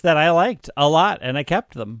found the 6 that I liked a lot, and I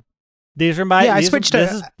kept them. These are my. Yeah, I switched.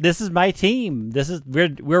 This is my team.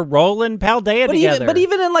 We're rolling Paldea together. But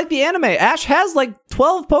even in like the anime, Ash has like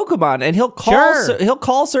 12 Pokemon, and he'll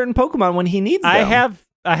call certain Pokemon when he needs them.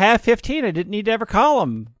 I have 15. I didn't need to ever call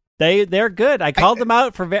them. They're good. I called them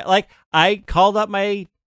out for I called up my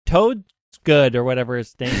Toadgood or whatever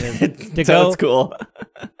his name is to go.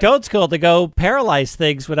 Toadskool to go paralyze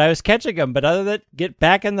things when I was catching them. But other than get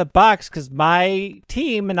back in the box, because my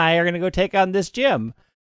team and I are going to go take on this gym.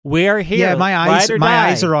 We are here. Yeah, my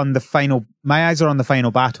eyes are on the final. My eyes are on the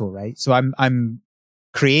final battle, right? So I'm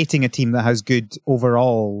creating a team that has good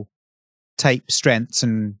overall type strengths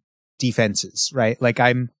and defenses, right? Like,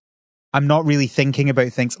 I'm not really thinking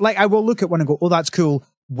about things. Like, I will look at one and go, oh, that's cool.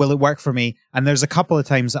 Will it work for me? And there's a couple of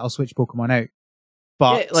times that I'll switch Pokemon out.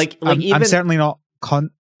 But yeah, I'm certainly not...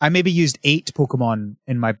 I maybe used 8 Pokemon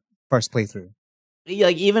in my first playthrough.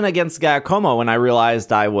 Like, even against Giacomo, when I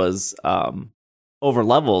realized I was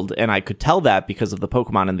over-leveled, and I could tell that because of the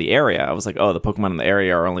Pokemon in the area. I was like, oh, the Pokemon in the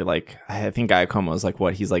area are only like... I think Giacomo is like,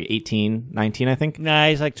 what? He's like 18, 19, I think? Nah,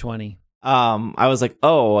 he's like 20. I was like,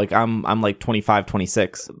 oh, like I'm like 25,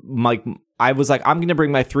 26. Like, I was like, I'm going to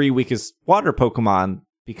bring my 3 weakest water Pokemon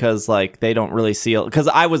because like they don't really see, because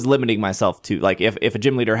I was limiting myself to like, if a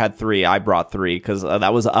gym leader had 3, I brought 3 because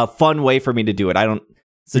that was a fun way for me to do it. I don't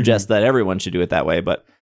suggest that everyone should do it that way, but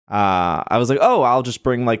I was like, oh, I'll just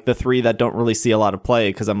bring like the 3 that don't really see a lot of play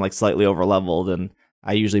because I'm like slightly over leveled, and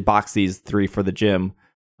I usually box these 3 for the gym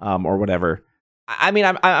or whatever. I mean,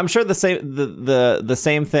 I'm sure the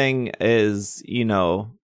same thing is, in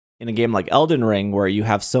a game like Elden Ring, where you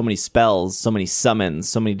have so many spells, so many summons,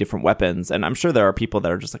 so many different weapons, and I'm sure there are people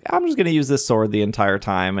that are just like, I'm just going to use this sword the entire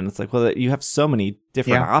time, and it's like, well, you have so many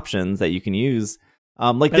different options that you can use.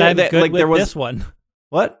 This one.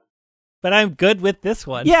 What? But I'm good with this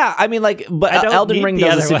one. Yeah, I mean, like, but Elden Ring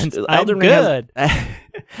does Elden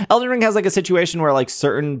Ring has like a situation where like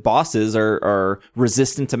certain bosses are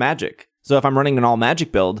resistant to magic. So if I'm running an all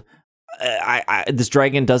magic build, this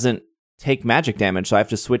dragon doesn't take magic damage, so I have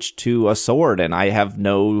to switch to a sword, and I have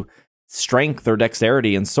no strength or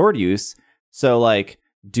dexterity in sword use. So like,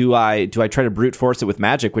 do I try to brute force it with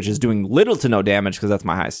magic, which is doing little to no damage because that's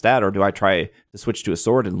my high stat, or do I try to switch to a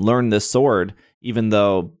sword and learn this sword, even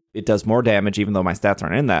though it does more damage, even though my stats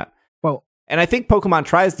aren't in that. Well, and I think Pokemon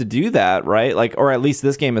tries to do that, right? Like, or at least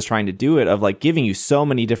this game is trying to do it, of like giving you so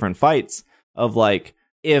many different fights of like,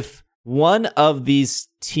 if one of these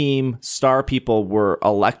team star people were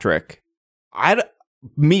electric,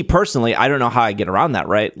 me personally, I don't know how I get around that,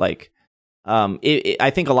 right? Like,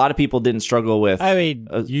 I think a lot of people didn't struggle with. I mean,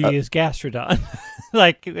 you use Gastrodon,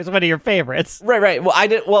 like it's one of your favorites, right? Well, I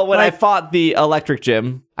did. Well, when I fought the electric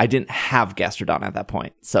gym, I didn't have Gastrodon at that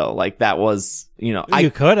point, so like that was,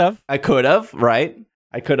 you could have. I could have, right?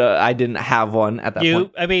 I could have. I didn't have one at that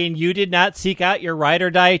point. I mean, you did not seek out your ride or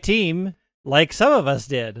die team like some of us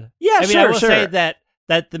did. Yeah, I mean, I will say that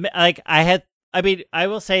I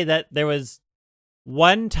will say that there was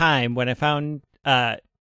one time when I found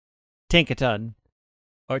Tinkaton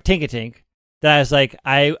or Tinkatink that I was like,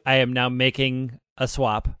 I am now making a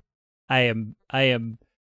swap. I am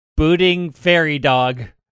booting Fairy Dog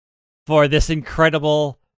for this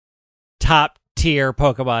incredible top tier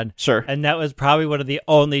Pokemon. Sure. And that was probably one of the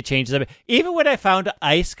only changes. Even when I found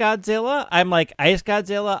Ice Godzilla, I'm like, Ice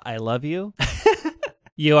Godzilla, I love you.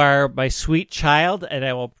 You are my sweet child, and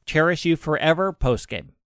I will cherish you forever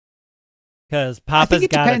post-game. Because Papa's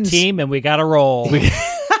got a team, and we got to roll.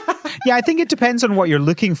 Yeah, I think it depends on what you're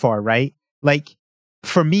looking for, right? Like,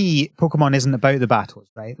 for me, Pokemon isn't about the battles,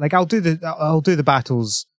 right? Like, I'll do the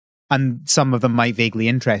battles, and some of them might vaguely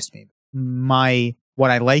interest me.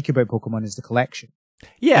 What I like about Pokemon is the collection.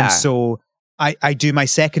 Yeah. And so I do my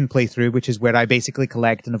second playthrough, which is where I basically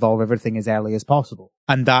collect and evolve everything as early as possible.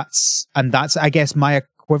 And that's I guess my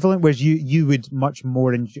equivalent, whereas you would much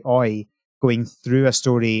more enjoy going through a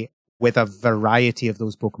story with a variety of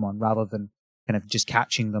those Pokemon rather than kind of just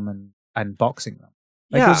catching them and boxing them.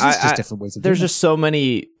 Like, yeah, there's just different ways of doing there's just so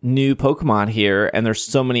many new Pokemon here, and there's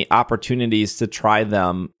so many opportunities to try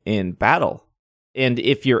them in battle. And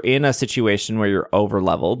if you're in a situation where you're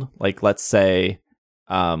over-leveled, like let's say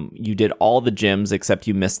you did all the gyms except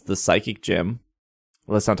you missed the Psychic Gym.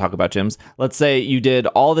 Let's not talk about gyms. Let's say you did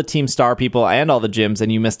all the Team Star people and all the gyms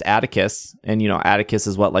and you missed Atticus. And, Atticus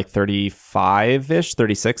is what, like 35-ish,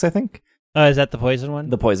 36, I think? Is that the poison one?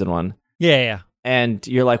 The poison one. Yeah. And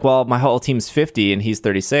you're like, well, my whole team's 50 and he's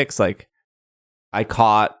 36. Like, I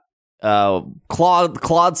caught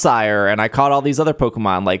Clodsire and I caught all these other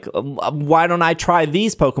Pokemon. Like, why don't I try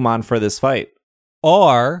these Pokemon for this fight?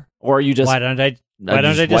 Or you just why don't I just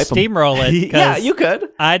steamroll it? Yeah, you could.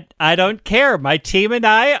 I don't care. My team and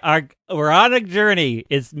we're on a journey.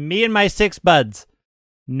 It's me and my 6 buds.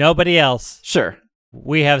 Nobody else. Sure.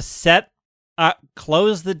 We have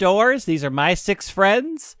closed the doors. These are my 6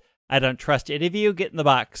 friends. I don't trust any of you. Get in the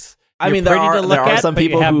box. I mean, there are some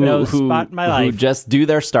people who just do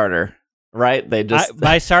their starter, right? They just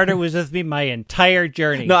my starter was with me my entire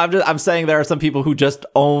journey. No, I'm saying there are some people who just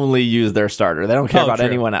only use their starter. They don't care about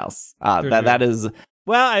anyone else. That is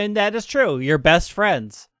that is true. You're best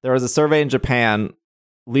friends. There was a survey in Japan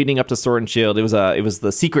leading up to Sword and Shield. It was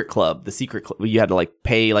the Secret Club. The Secret Club. You had to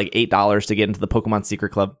pay $8 to get into the Pokemon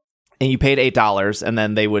Secret Club. And you paid $8, and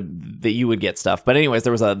then you would get stuff. But anyways,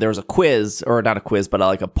 there was a quiz, or not a quiz, but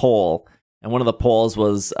a poll. And one of the polls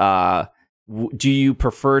was, do you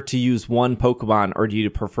prefer to use one Pokemon, or do you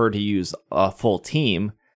prefer to use a full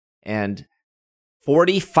team? And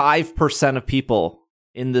 45% of people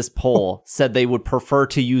in this poll said they would prefer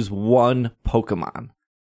to use one Pokemon,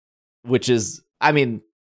 which is, I mean,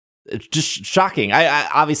 it's just shocking. I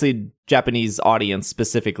obviously Japanese audience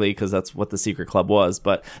specifically, because that's what the Secret Club was,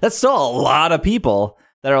 but that's still a lot of people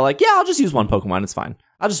that are like, yeah, I'll just use one Pokemon. It's fine.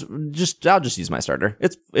 I'll just use my starter.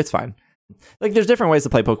 It's fine. Like, there's different ways to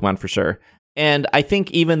play Pokemon for sure. And I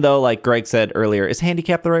think even though, like Greg said earlier, is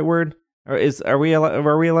handicap the right word? Or are we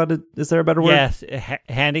allowed to, is there a better word? Yes,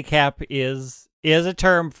 handicap is a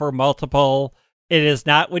term for multiple. It is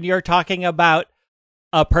not when you're talking about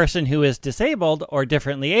a person who is disabled or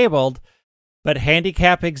differently abled, but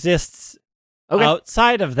handicap exists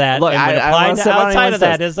outside of that. Look, and when applied to outside of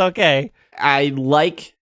that is okay. I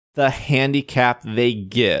like the handicap they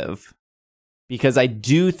give because I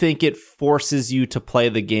do think it forces you to play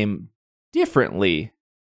the game differently.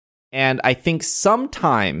 And I think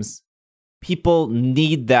sometimes people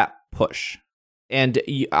need that push. And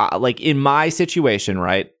like in my situation,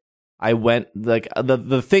 right? I went like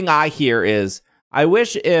the thing I hear is, I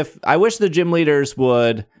wish the gym leaders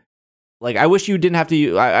would, like, I wish you didn't have to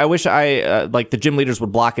use, I wish the gym leaders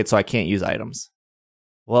would block it so I can't use items.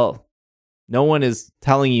 Well, no one is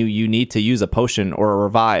telling you need to use a potion or a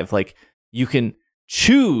revive. Like, you can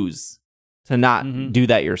choose to not do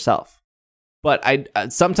that yourself. But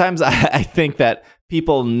sometimes I think that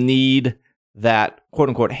people need that quote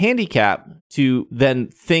unquote handicap to then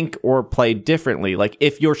think or play differently. Like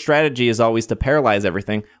if your strategy is always to paralyze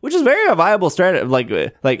everything, which is very a viable strategy,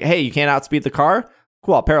 like, hey, you can't outspeed the car.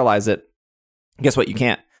 Cool, I'll paralyze it. Guess what? You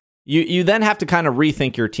can't. You then have to kind of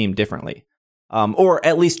rethink your team differently. Or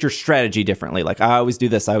at least your strategy differently. Like I always do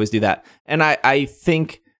this, I always do that. And I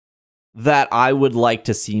think that I would like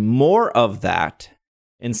to see more of that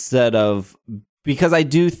instead of, because I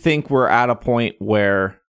do think we're at a point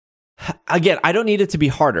where, again, I don't need it to be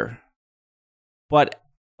harder, but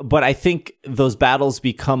I think those battles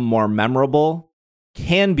become more memorable,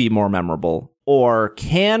 can be more memorable, or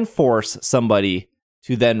can force somebody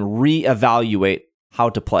to then reevaluate how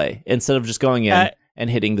to play instead of just going in and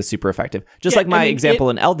hitting the super effective. Just like my example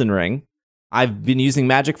in Elden Ring, I've been using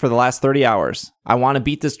magic for the last 30 hours. I want to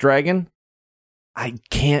beat this dragon. I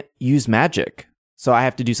can't use magic, so I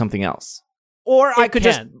have to do something else. Or I could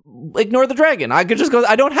just ignore the dragon. I could just go.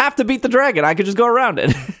 I don't have to beat the dragon. I could just go around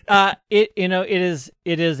it. It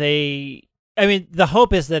is a. I mean, the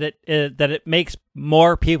hope is that it makes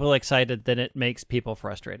more people excited than it makes people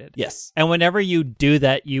frustrated. Yes. And whenever you do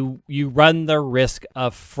that, you run the risk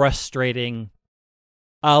of frustrating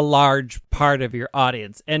a large part of your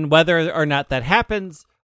audience. And whether or not that happens,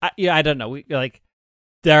 I don't know.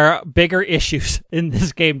 There are bigger issues in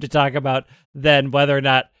this game to talk about than whether or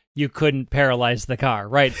not you couldn't paralyze the car,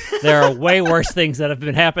 right? There are way worse things that have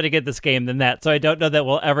been happening in this game than that. So I don't know that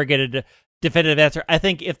we'll ever get a definitive answer. I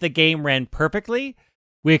think if the game ran perfectly,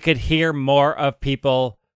 we could hear more of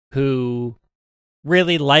people who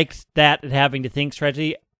really liked that and having to think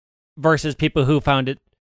strategy versus people who found it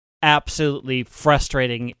absolutely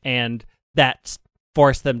frustrating and that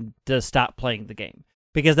forced them to stop playing the game.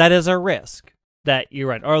 Because that is a risk that you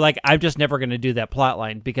run. Or like, I'm just never going to do that plot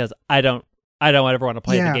line because I don't ever want to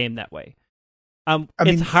play the game that way.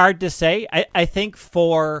 It's hard to say. I think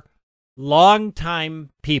for longtime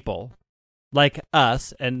people like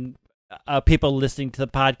us and people listening to the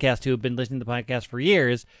podcast who have been listening to the podcast for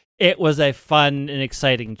years, it was a fun and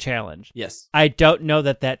exciting challenge. Yes. I don't know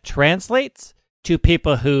that translates to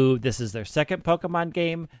people who this is their second Pokemon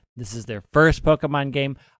game, this is their first Pokemon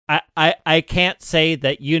game. I can't say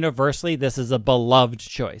that universally this is a beloved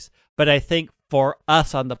choice, but I think for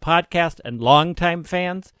us on the podcast and longtime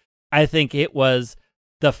fans, I think it was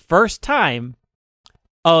the first time,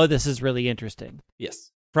 oh, this is really interesting.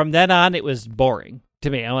 Yes. From then on, it was boring to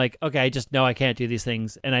me. I'm like, okay, I just know I can't do these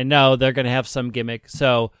things, and I know they're going to have some gimmick,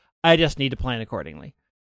 so I just need to plan accordingly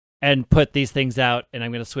and put these things out, and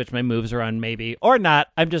I'm going to switch my moves around maybe, or not.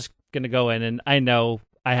 I'm just going to go in, and I know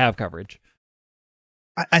I have coverage.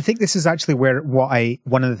 I think this is actually where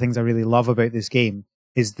one of the things I really love about this game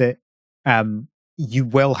is that you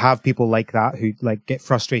will have people like that who like get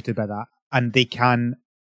frustrated by that, and they can,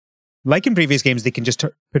 like in previous games, they can just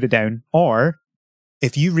put it down. Or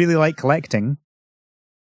if you really like collecting,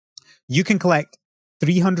 you can collect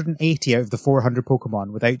 380 out of the 400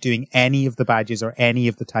 Pokemon without doing any of the badges or any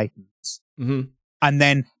of the Titans. Mm-hmm. And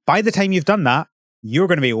then by the time you've done that, you're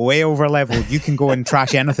going to be way over leveled. You can go and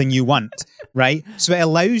trash anything you want, right? So it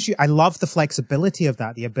allows you, I love the flexibility of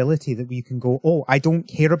that, the ability that you can go, oh, I don't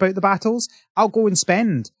care about the battles. I'll go and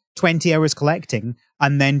spend 20 hours collecting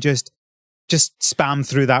and then just spam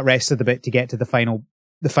through that rest of the bit to get to the final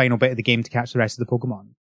bit of the game to catch the rest of the Pokemon.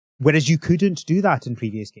 Whereas you couldn't do that in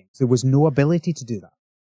previous games. There was no ability to do that.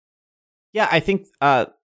 Yeah, I think,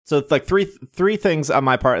 so it's like three things on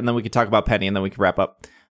my part, and then we could talk about Penny, and then we can wrap up.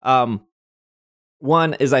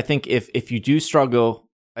 One is, I think if you do struggle,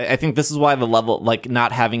 I think this is why the level, like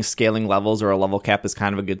not having scaling levels or a level cap is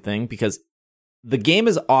kind of a good thing, because the game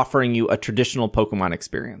is offering you a traditional Pokemon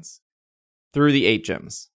experience through the 8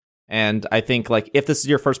 gyms. And I think like if this is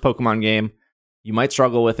your first Pokemon game, you might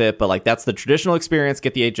struggle with it, but like that's the traditional experience,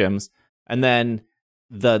 get the 8 gyms. And then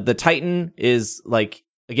the Titan is like,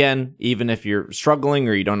 again, even if you're struggling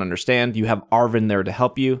or you don't understand, you have Arven there to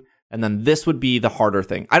help you. And then this would be the harder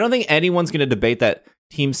thing. I don't think anyone's going to debate that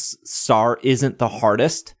Team Star isn't the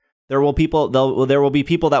hardest. There will be people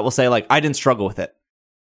that will say like, I didn't struggle with it.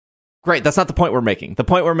 Great, that's not the point we're making. The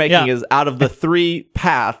point we're making is out of the 3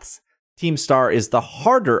 paths, Team Star is the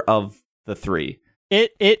harder of the 3.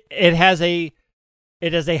 It has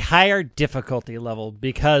a higher difficulty level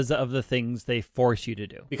because of the things they force you to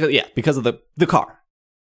do. Because of the car.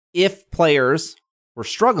 If players were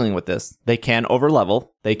struggling with this, they can overlevel,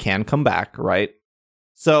 they can come back, right?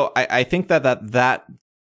 So I think that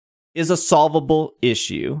is a solvable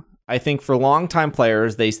issue. I think for longtime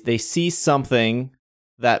players, they see something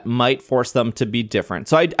that might force them to be different.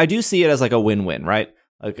 So I do see it as like a win-win, right?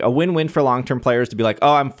 Like a win-win for long-term players to be like,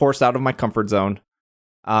 oh, I'm forced out of my comfort zone.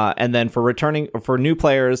 And then for new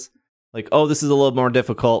players, Like, oh, this is a little more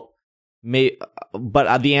difficult.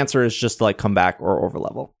 But the answer is just to like come back or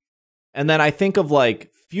overlevel. And then I think of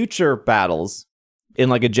like future battles in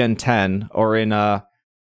like a Gen 10 or in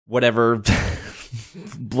whatever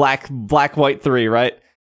black white 3, right?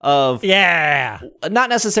 Of not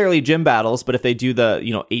necessarily gym battles, but if they do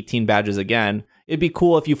the 18 badges again, it'd be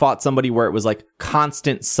cool if you fought somebody where it was like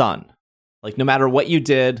constant sun. Like no matter what you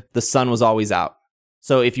did, the sun was always out.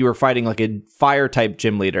 So if you were fighting like a fire type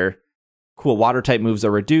gym leader, cool, water type moves are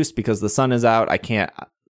reduced because the sun is out.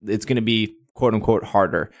 It's going to be quote unquote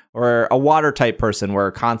harder. Or a water type person where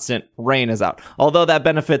constant rain is out. Although that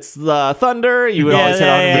benefits the thunder, you would always hit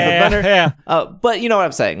on with the thunder. Yeah. But you know what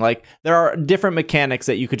I'm saying? Like there are different mechanics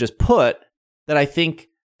that you could just put that I think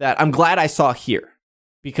that I'm glad I saw here.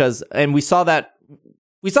 Because, and we saw that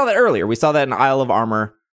earlier. We saw that in Isle of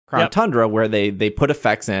Armor, Crown Tundra, where they put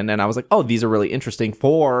effects in, and I was like, oh, these are really interesting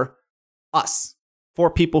for us,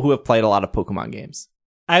 for people who have played a lot of Pokemon games.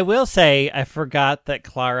 I will say, I forgot that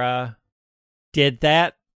Clara did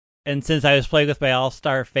that, and since I was playing with my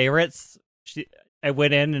all-star favorites, I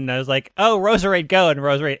went in and I was like, oh, Roserade, go, and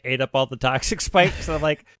Roserade ate up all the toxic spikes, and I'm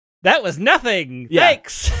like, that was nothing. Yeah.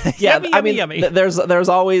 Thanks. Yeah, yummy, I mean, yummy. there's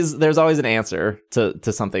always an answer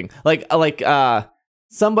to something. Like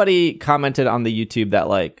somebody commented on the YouTube that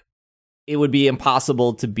like it would be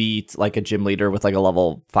impossible to beat like a gym leader with like a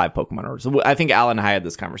level 5 Pokemon. Or so I think Alan and I had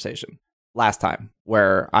this conversation last time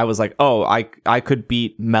where I was like, oh, I could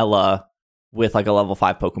beat Mela with like a level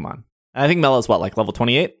 5 Pokemon. And I think Mela's what, like level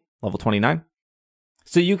 28, level 29.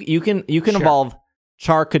 So you can evolve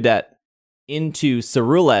Charcadet into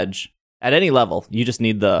Ceruledge at any level. You just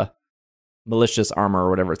need the malicious armor or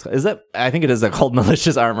whatever it's called. Is that? I think it is called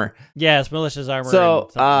malicious armor. Yeah, it's malicious armor. So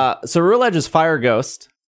Ceruledge is Fire Ghost,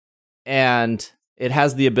 and it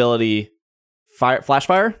has the ability Flash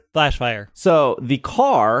Fire. So the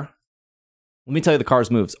car, let me tell you the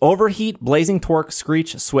car's moves: Overheat, Blazing Torque,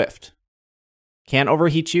 Screech, Swift. Can't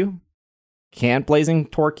overheat you. Can't Blazing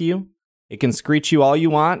Torque you. It can Screech you all you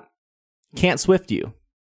want. Can't Swift you.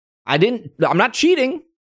 I'm not cheating.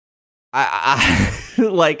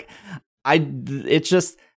 It's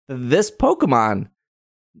just this Pokemon.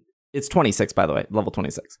 It's 26, by the way, level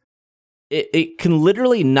 26. It can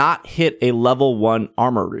literally not hit a level 1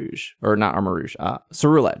 Ceruledge.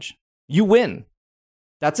 You win.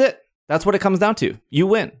 That's it. That's what it comes down to. You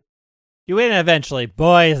win. You win eventually.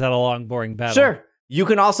 Boy, is that a long, boring battle. Sure. You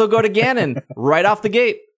can also go to Ganon right off the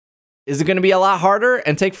gate. Is it going to be a lot harder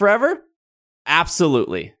and take forever?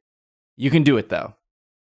 Absolutely. You can do it though.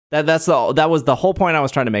 That was the whole point I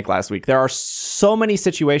was trying to make last week. There are so many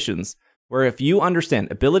situations where if you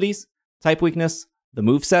understand abilities, type weakness, the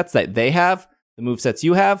movesets that they have, the movesets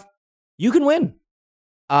you have, you can win.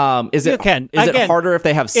 Is it harder if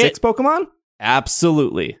they have 6 Pokemon?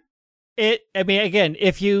 Absolutely.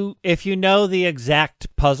 If you know the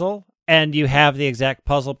exact puzzle and you have the exact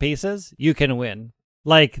puzzle pieces, you can win.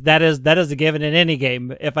 Like that is a given in any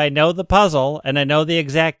game. If I know the puzzle and I know the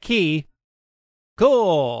exact key,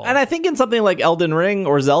 cool. And I think in something like Elden Ring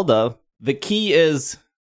or Zelda, the key is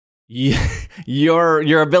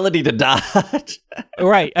your ability to dodge.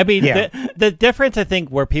 Right. I mean, the difference I think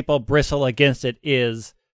where people bristle against it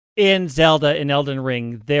is in Zelda and Elden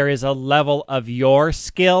Ring, there is a level of your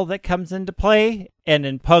skill that comes into play. And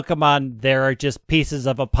in Pokemon, there are just pieces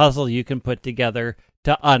of a puzzle you can put together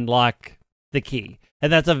to unlock the key.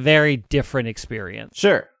 And that's a very different experience.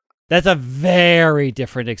 Sure. That's a very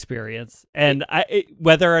different experience. And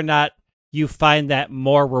whether or not you find that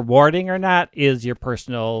more rewarding or not is your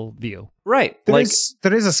personal view. Right. There is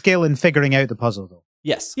a skill in figuring out the puzzle, though.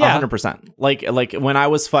 Yes, 100%. Like when I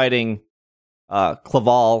was fighting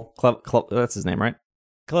Clavel, that's his name, right?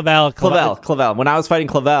 Clavel. When I was fighting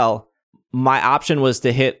Clavel, my option was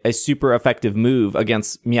to hit a super effective move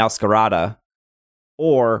against Meowscarada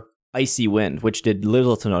or Icy Wind, which did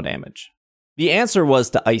little to no damage. The answer was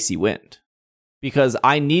to Icy Wind because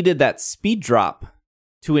I needed that speed drop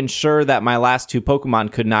to ensure that my last 2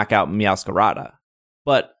 Pokemon could knock out Meowscarada.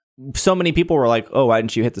 But so many people were like, oh, why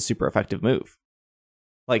didn't you hit the super effective move?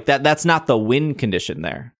 Like that's not the win condition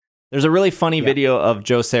there. There's a really funny video of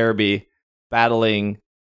Joe Cerebi battling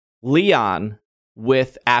Leon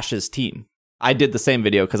with Ash's team. I did the same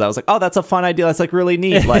video because I was like, oh, that's a fun idea. That's like really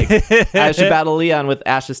neat. Like I should battle Leon with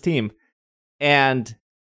Ash's team. And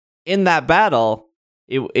in that battle,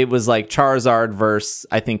 it was like Charizard versus,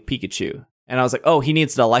 I think, Pikachu. And I was like, oh, he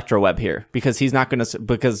needs the Electro Web here because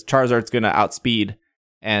because Charizard's going to outspeed.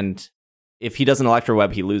 And if he doesn't Electro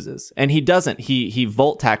Web, he loses. And he doesn't. He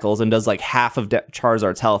Volt Tackles and does like half of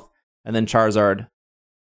Charizard's health. And then Charizard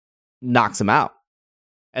knocks him out.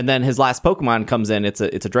 And then his last Pokemon comes in. It's a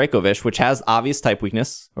Dracovish, which has obvious type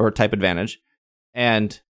weakness or type advantage,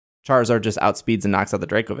 and Charizard just outspeeds and knocks out the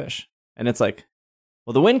Dracovish. And it's like,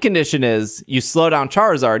 well, the win condition is you slow down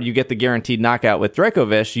Charizard, you get the guaranteed knockout with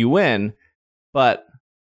Dracovish, you win, but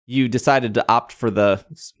you decided to opt for the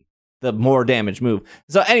more damage move.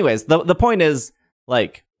 So, anyways, the point is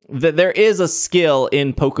like there is a skill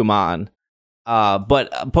in Pokemon,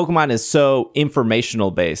 but Pokemon is so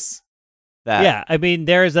informational based. Yeah, I mean,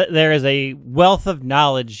 there is a wealth of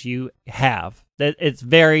knowledge you have that it's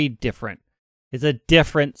very different. It's a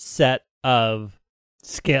different set of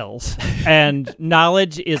skills, and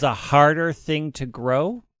knowledge is a harder thing to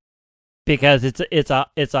grow because it's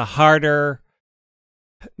a harder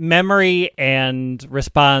memory and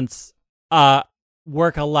response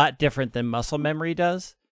work a lot different than muscle memory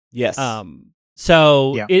does. Yes.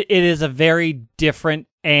 So Yeah. it is a very different,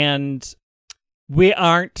 and we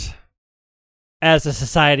aren't, as a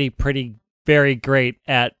society, very great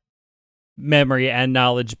at memory and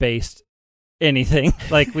knowledge based anything.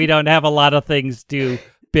 Like, we don't have a lot of things to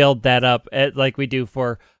build that up like we do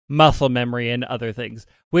for muscle memory and other things.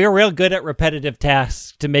 We are real good at repetitive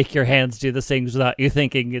tasks to make your hands do the things without you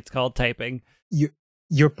thinking. It's called typing.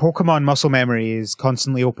 Your Pokemon muscle memory is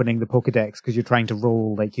constantly opening the Pokedex because you're trying to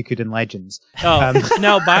roll like you could in Legends. Oh,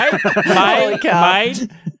 no, Holy cow.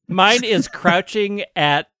 mine is crouching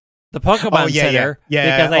at the Pokemon Center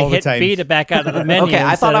because I all the hit time. B to back out of the menu. Okay,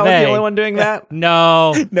 I thought I was the only one doing that.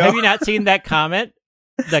 No. No. Have you not seen that comment?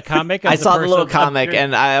 The comic of I saw the little person- comic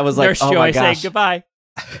and I was like, Nurse oh Joy my saying gosh. goodbye.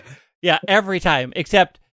 Yeah, every time.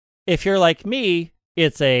 Except if you're like me,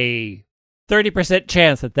 it's a 30%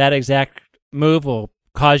 chance that exact move will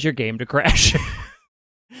cause your game to crash.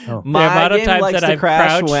 Oh. My amount of game times likes that to I've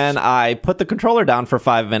crash crouched- when I put the controller down for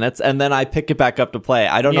 5 minutes and then I pick it back up to play.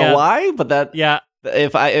 I don't Yeah. know why, but that Yeah.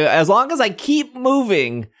 as long as I keep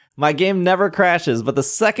moving, my game never crashes. But the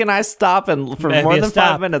second I stop and for Maybe more a than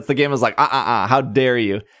stop. 5 minutes, the game is like, how dare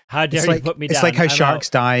you? How dare It's you like, put me it's down? like how I'm sharks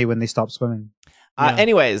out. die when they stop swimming. Yeah.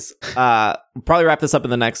 Anyways, probably wrap this up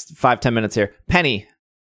in the next 5-10 minutes here. Penny,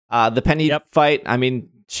 the Penny Yep. fight. I mean,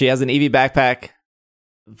 she has an Eevee backpack.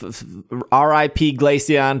 R.I.P.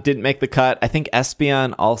 Glaceon didn't make the cut. I think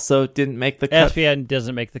Espeon also didn't make the cut ESPN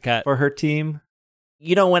doesn't make the cut. for her team.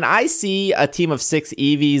 You know, when I see a team of 6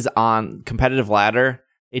 Eevees on competitive ladder,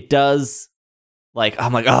 it does, like,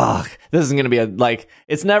 I'm like, oh, this is going to be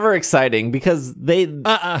it's never exciting because they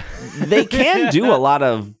can do a lot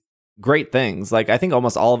of great things. Like, I think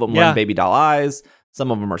almost all of them Yeah. learn Baby Doll Eyes.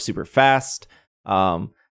 Some of them are super fast.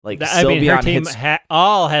 Like, I mean, her Sylveon team hits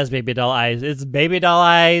all has Baby Doll Eyes. It's Baby Doll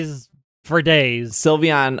Eyes for days.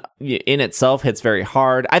 Sylveon in itself hits very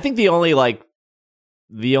hard. I think the only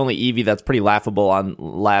Eevee that's pretty laughable on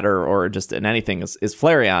ladder or just in anything is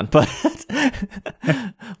Flareon,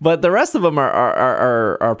 but the rest of them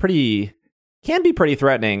are pretty, can be pretty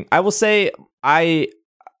threatening. I will say I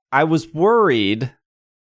was worried.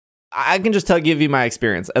 I can just give you my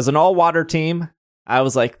experience as an all water team. I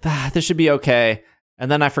was like, this should be okay, and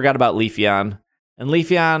then I forgot about Leafeon, and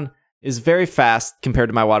Leafeon is very fast compared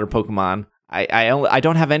to my water Pokemon. I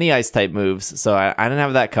don't have any ice type moves, so I didn't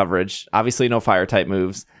have that coverage. Obviously, no fire type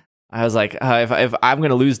moves. I was like, if I'm going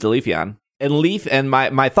to lose to Leafeon, and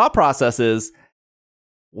my thought process is,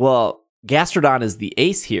 well, Gastrodon is the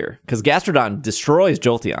ace here because Gastrodon destroys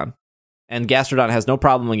Jolteon, and Gastrodon has no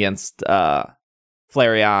problem against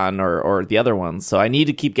Flareon or the other ones. So I need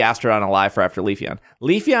to keep Gastrodon alive for after Leafeon.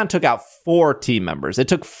 Leafeon took out 4 team members. It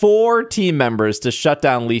took 4 team members to shut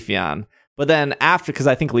down Leafeon. But then after, because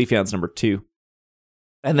I think Leafeon's number 2,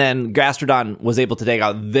 and then Gastrodon was able to take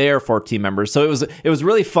out their 4 team members. So it was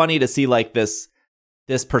really funny to see like this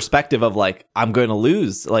perspective of like, I'm going to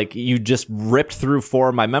lose. Like, you just ripped through 4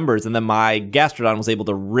 of my members, and then my Gastrodon was able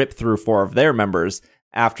to rip through 4 of their members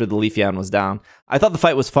after the Leafeon was down. I thought the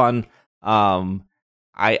fight was fun.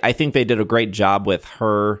 I think they did a great job with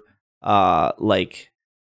her, like,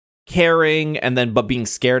 caring and then but being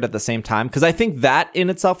scared at the same time, because I think that in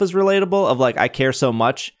itself is relatable of like, I care so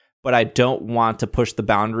much but I don't want to push the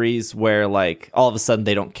boundaries where like all of a sudden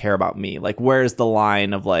they don't care about me. Like, where's the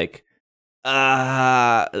line of like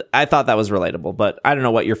I thought that was relatable, but I don't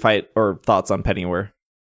know what your fight or thoughts on Penny were.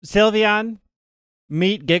 Sylveon,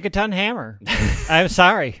 meet Gigaton Hammer. I'm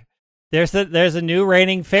sorry. There's a new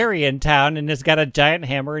reigning fairy in town, and it's got a giant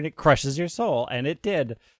hammer, and it crushes your soul, and it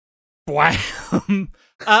did. Wham!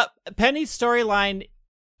 Penny's storyline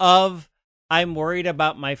of I'm worried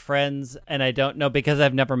about my friends, and I don't know because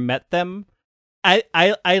I've never met them.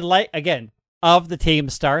 I like, again, of the Team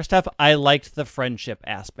Star stuff, I liked the friendship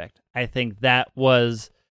aspect. I think that was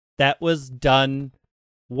done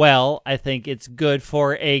well. I think it's good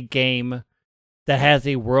for a game that has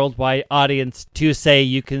a worldwide audience to say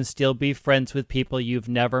you can still be friends with people you've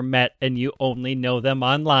never met and you only know them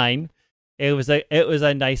online. It was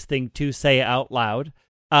a nice thing to say out loud.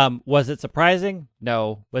 Was it surprising?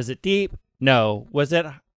 No. Was it deep? No. Was it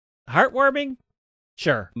heartwarming?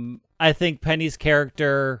 Sure. I think Penny's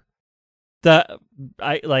character,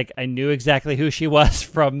 I knew exactly who she was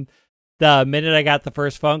from the minute I got the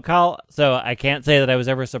first phone call, so I can't say that I was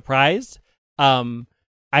ever surprised.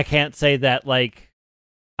 I can't say that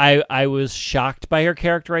I was shocked by her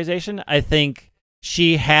characterization. I think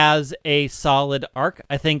she has a solid arc.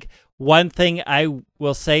 I think one thing I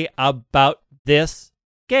will say about this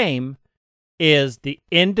game is the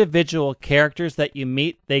individual characters that you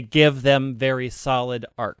meet, they give them very solid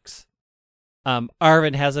arcs.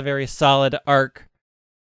 Arvin has a very solid arc.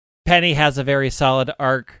 Penny has a very solid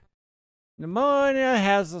arc. Pneumonia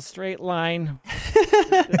has a straight line.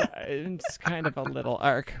 It's kind of a little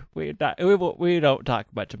arc. We don't talk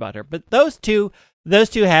much about her, but those two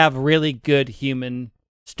have really good human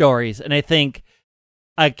stories, and I think,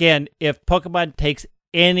 again, if Pokemon takes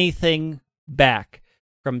anything back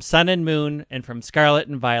from Sun and Moon and from Scarlet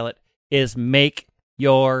and Violet, is make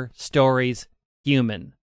your stories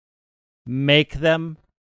human. Make them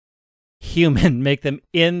human. Make them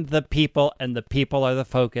in the people, and the people are the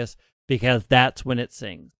focus, because that's when it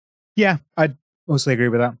sings. Yeah, I mostly agree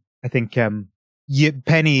with that. I think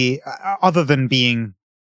Penny, other than being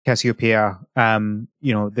Cassiopeia,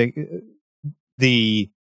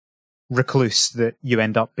 the recluse that you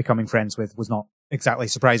end up becoming friends with was not exactly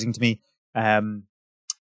surprising to me. Her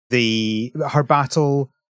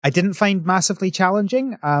battle I didn't find massively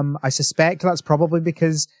challenging. I suspect that's probably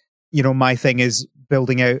because, my thing is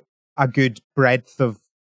building out a good breadth of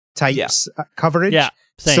types coverage. Yeah,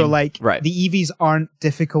 same. So the Eevees aren't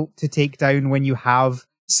difficult to take down when you have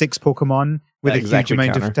 6 Pokemon with a huge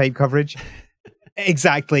amount of type coverage.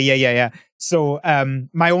 Exactly. Yeah. So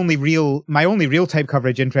my only real type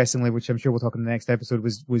coverage, interestingly, which I'm sure we'll talk in the next episode,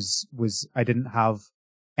 was I didn't have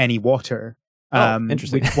any water.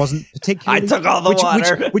 Interesting. Which wasn't particularly. I took all the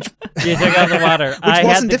water. Which you took all the water. Which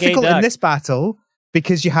wasn't difficult in this battle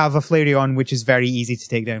because you have a Flareon, which is very easy to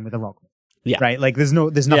take down with a rock. Yeah. Right. There's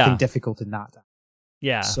nothing difficult in that.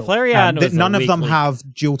 Yeah. So, Flareon. None of them have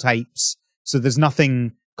dual types, so there's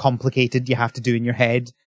nothing complicated you have to do in your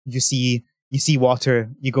head. You see water,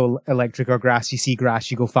 you go electric or grass. You see grass,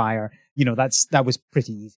 you go fire. That was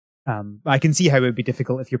pretty easy. I can see how it would be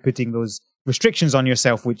difficult if you're putting those restrictions on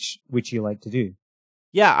yourself, which you like to do.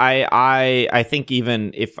 Yeah, I think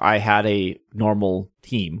even if I had a normal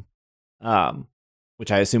team,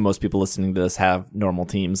 which I assume most people listening to this have normal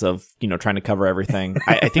teams of, trying to cover everything.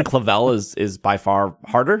 I think Clavel is by far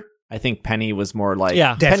harder. I think Penny was more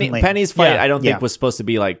definitely. Penny's fight. I don't think was supposed to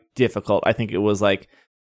be difficult. I think it was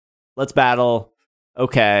let's battle.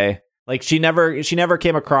 Okay. She never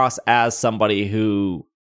came across as somebody who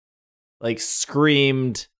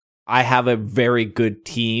screamed, I have a very good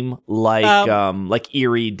team, like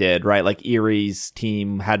Eerie did, right? Eerie's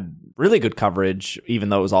team had really good coverage, even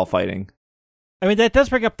though it was all fighting. I mean, that does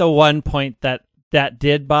bring up the one point that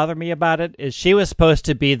did bother me about it, is she was supposed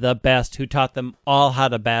to be the best who taught them all how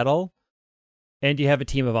to battle, and you have a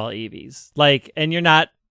team of all Eevees. And you're not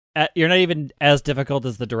even as difficult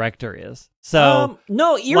as the director is. So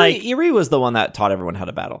no, Eerie was the one that taught everyone how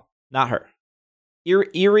to battle, not her.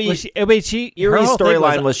 Eerie's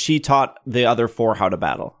storyline was she taught the other 4 how to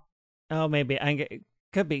battle. Oh, maybe.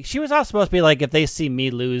 Could be. She was also supposed to be if they see me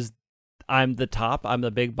lose, I'm the top, I'm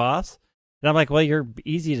the big boss. And I'm well, you're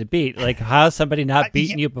easy to beat. How's somebody not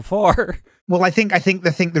beaten you before? Well, I think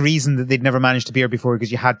the reason that they'd never managed to beat her before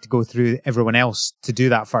because you had to go through everyone else to do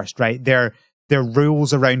that first, right? Their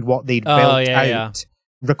rules around what they'd built out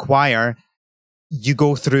require you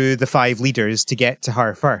go through the 5 leaders to get to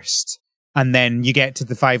her first. And then you get to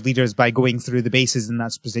the 5 leaders by going through the bases in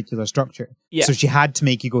that particular structure. Yeah. So she had to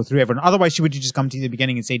make you go through everyone. Otherwise, she would just come to the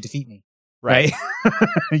beginning and say, defeat me. Right.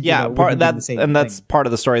 Yeah. That's part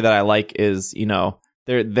of the story that I like is,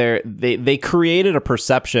 they created a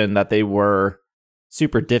perception that they were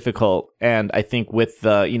super difficult. And I think with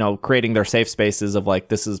the, creating their safe spaces of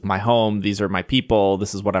this is my home. These are my people.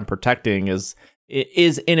 This is what I'm protecting is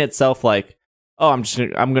in itself oh, I'm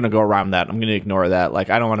going to go around that. I'm going to ignore that.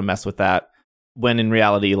 I don't want to mess with that. When in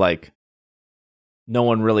reality, no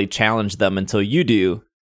one really challenged them until you do,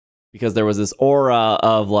 because there was this aura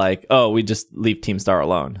of oh, we just leave Team Star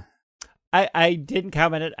alone. I didn't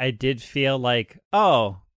comment it. I did feel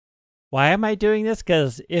oh, why am I doing this?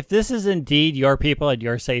 Because if this is indeed your people and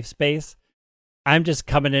your safe space, I'm just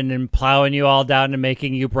coming in and plowing you all down and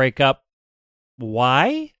making you break up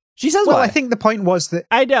why. She says Well, why. I think the point was that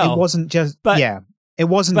I know it wasn't just it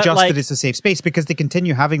wasn't but just like- that it's a safe space, because they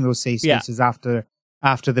continue having those safe Yeah. spaces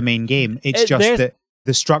after the main game. It's just there's- that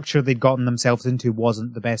the structure they'd gotten themselves into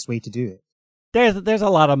wasn't the best way to do it. there's a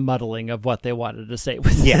lot of muddling of what they wanted to say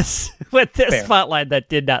with Yes. this Fair. spotlight that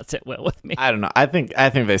did not sit well with me. I don't know. I think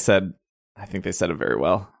they said it very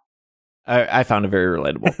well. I found it very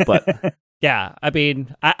relatable, but Yeah, I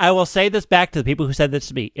mean, I will say this back to the people who said this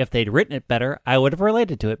to me. If they'd written it better, I would have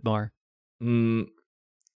related to it more.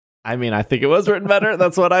 I mean, I think it was written better.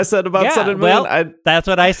 That's what I said about Yeah, Sun and Moon. well, that's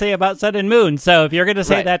what I say about Sun and Moon. So if you're going to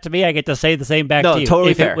say Right. that to me, I get to say the same back No, to you.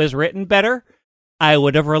 totally if fair. it was written better, I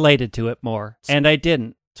would have related to it more, and I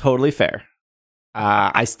didn't. Totally fair.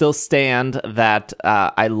 I still stand that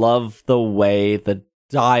I love the way the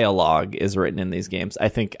dialogue is written in these games. I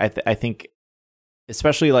think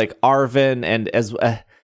especially like Arven, and as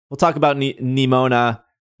we'll talk about Nimona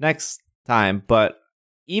next time, but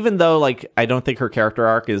even though like I don't think her character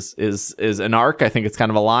arc is an arc, I think it's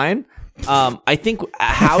kind of a line. I think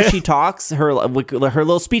how she talks, her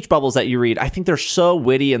little speech bubbles that you read, I think they're so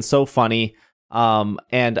witty and so funny.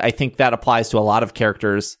 And I think that applies to a lot of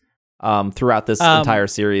characters throughout this entire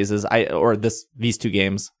series. These two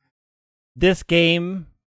games. This game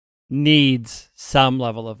needs some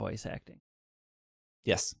level of voice acting.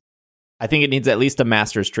 Yes, I think it needs at least a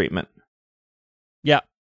master's treatment. Yeah.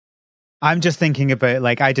 I'm just thinking about,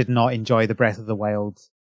 like, I did not enjoy the Breath of the Wild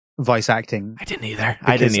voice acting. I didn't either.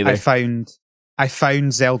 because I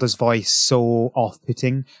found Zelda's voice so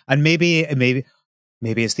off-putting, and maybe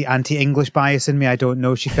it's the anti-English bias in me. I don't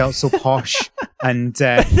know. She felt so posh. And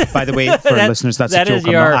by the way, for listeners, that's a joke.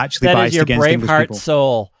 I'm not actually biased against English Braveheart people.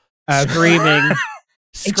 soul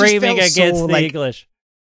screaming felt against so, the like, English.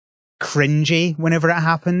 Cringy whenever it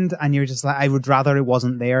happened, and you're just like, I would rather it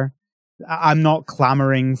wasn't there. I'm not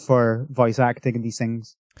clamoring for voice acting in these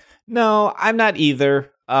things. No, I'm not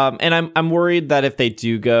either. And I'm worried that if they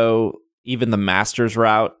do go even the Masters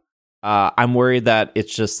route, I'm worried that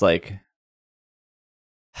it's just like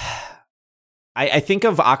I think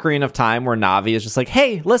of Ocarina of Time where Navi is just like,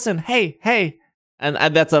 hey, listen, hey, and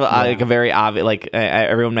that's like a very obvious, like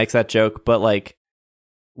everyone makes that joke, but like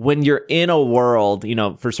when you're in a world,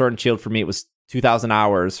 for Sword and Shield, for me it was 2,000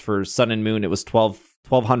 hours. For Sun and Moon, it was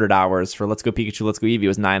 1,200 hours. For Let's Go Pikachu, Let's Go Eevee, it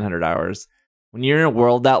was 900 hours. When you're in a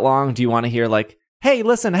world that long, do you want to hear like, hey,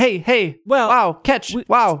 listen, hey, Well, wow, catch,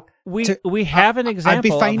 wow. We have an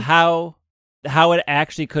example of how it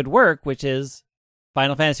actually could work, which is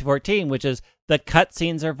Final Fantasy XIV, which is the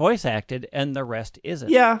cutscenes are voice acted and the rest isn't.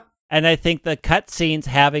 Yeah. And I think the cutscenes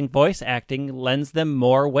having voice acting lends them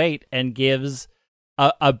more weight and gives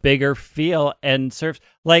a bigger feel and serves.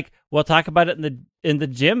 Like, we'll talk about it in the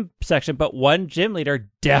gym section, but one gym leader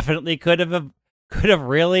definitely could have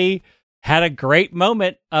really had a great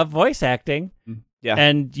moment of voice acting. Yeah.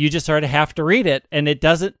 And you just sort of have to read it, and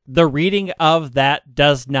the reading of that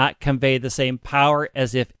does not convey the same power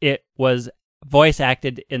as if it was voice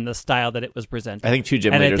acted in the style that it was presented. I think two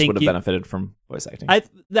gym And I leaders think would have benefited from voice acting.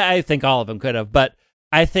 I think all of them could have, but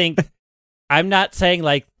I think I'm not saying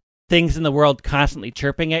like things in the world constantly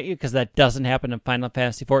chirping at you, because that doesn't happen in Final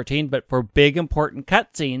Fantasy XIV, but for big important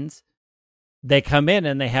cutscenes, they come in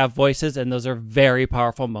and they have voices, and those are very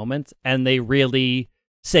powerful moments, and they really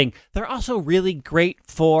sing. They're also really great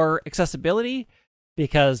for accessibility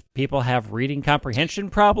because people have reading comprehension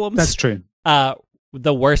problems. That's true.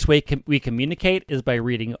 The worst way we communicate is by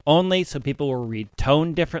reading only, so people will read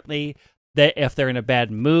tone differently. That if they're in a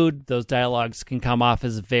bad mood, those dialogues can come off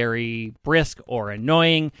as very brisk or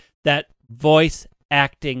annoying. That voice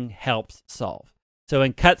acting helps solve. So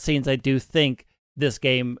in cutscenes, I do think this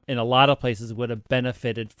game in a lot of places would have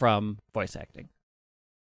benefited from voice acting.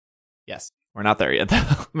 Yes. We're not there yet,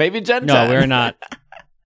 though. Maybe Gen 10. No, we're not.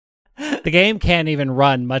 The game can't even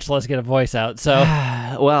run, much less get a voice out. So,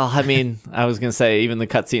 well, I mean, I was going to say even the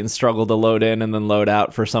cutscenes struggle to load in and then load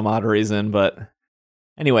out for some odd reason. But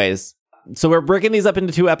anyways, so we're breaking these up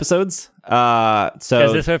into 2 episodes. because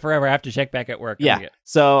So this way forever, I have to check back at work. yeah.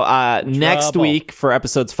 So next Trouble. week for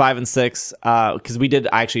episodes 5 and 6, because we did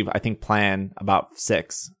actually, I think, plan about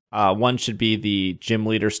 6. One should be the gym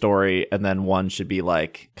leader story, and then one should be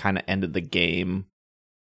like kind of end of the game.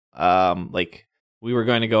 Like we were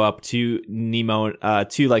going to go up to Nemo,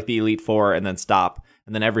 to like the Elite Four, and then stop,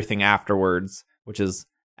 and then everything afterwards, which is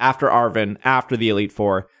after Arven, after the Elite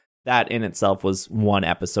Four. That in itself was 1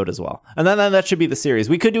 episode as well, and then that should be the series.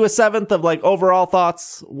 We could do a 7th of like overall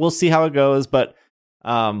thoughts. We'll see how it goes, but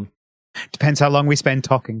Depends how long we spend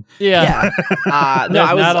talking. Yeah. no, There's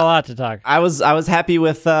I was not a lot to talk. I was happy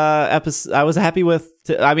with I was happy with.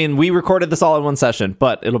 I mean, we recorded this all in one session,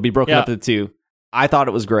 but it'll be broken Yeah. up into 2. I thought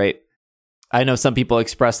it was great. I know some people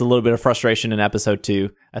expressed a little bit of frustration in episode 2.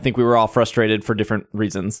 I think we were all frustrated for different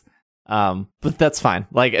reasons. But that's fine.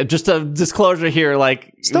 Like, just a disclosure here,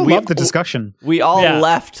 like, Still love the discussion. We all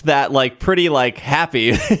left that like pretty like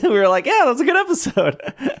happy. We were like, yeah, that was a good episode.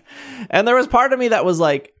 And there was part of me that was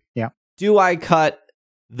like, do I cut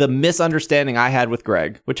the misunderstanding I had with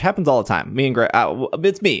Greg, which happens all the time. Me and Greg,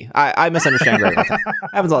 it's me. I misunderstand Greg all the time.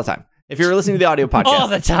 Happens all the time. If you're listening to the audio podcast, all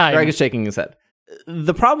the time, Greg is shaking his head.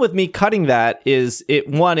 The problem with me cutting that is it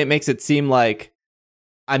makes it seem like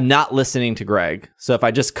I'm not listening to Greg. So if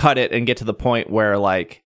I just cut it and get to the point where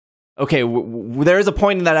like, okay, there is a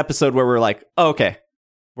point in that episode where we're like, oh, okay,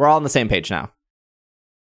 we're all on the same page now.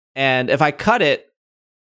 And if I cut it,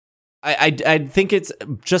 I think it's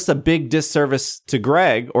just a big disservice to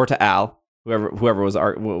Greg or to Al, whoever was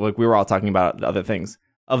like we were all talking about other things,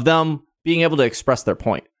 of them being able to express their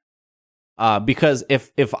point. Because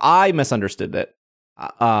if I misunderstood it,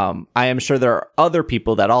 I am sure there are other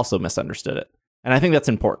people that also misunderstood it. And I think that's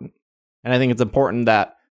important. And I think it's important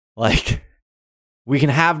that like we can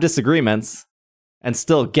have disagreements and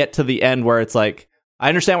still get to the end where it's like, I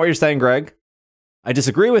understand what you're saying, Greg. I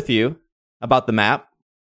disagree with you about the map,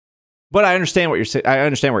 but I understand what you're saying. I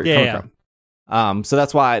understand where you're coming from. So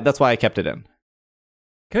that's why I kept it in.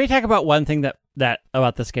 Can we talk about one thing that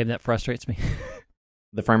about this game that frustrates me?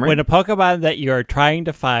 The frame rate? When a Pokemon that you're trying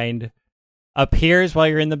to find appears while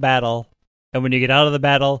you're in the battle, and when you get out of the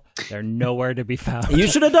battle, they're nowhere to be found. You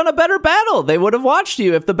should have done a better battle. They would have watched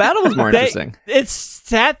you if the battle was more interesting. It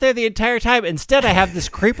sat there the entire time. Instead, I have this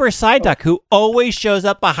creeper Psyduck who always shows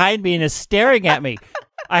up behind me and is staring at me.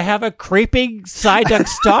 I have a creeping Psyduck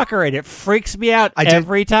stalker, and it freaks me out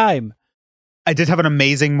every time. I did have an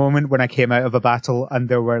amazing moment when I came out of a battle, and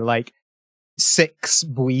there were like 6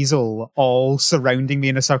 Buizel all surrounding me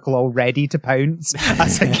in a circle, all ready to pounce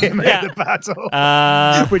as I came out of the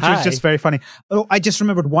battle, which was just very funny. Oh, I just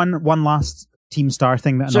remembered one last Team Star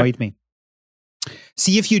thing that annoyed me.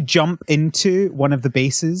 See if you jump into one of the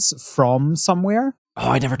bases from somewhere.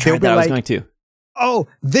 Oh, I never tried that. I was going to. Oh,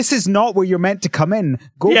 this is not where you're meant to come in.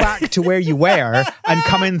 Go back to where you were and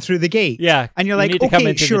come in through the gate. Yeah. And you're like,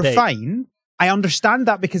 okay, sure, fine. I understand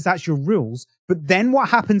that because that's your rules. But then what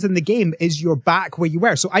happens in the game is you're back where you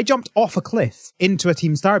were. So I jumped off a cliff into a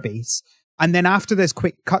Team Star base. And then after this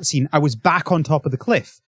quick cutscene, I was back on top of the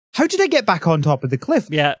cliff. How did I get back on top of the cliff?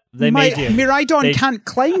 Yeah, they made you. Miraidon can't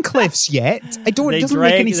climb cliffs yet. It doesn't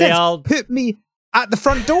make any sense. Put me at the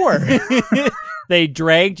front door. They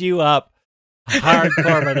dragged you up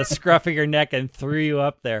hardcore by the scruff of your neck and threw you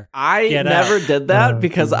up there. I never did that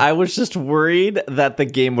because I was just worried that the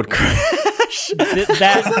game would crash.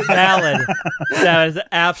 That's valid. That is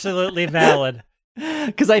absolutely valid.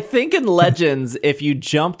 Because I think in Legends, if you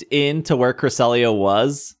jumped into where Cresselia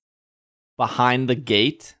was behind the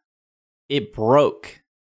gate, it broke.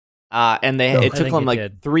 And it took them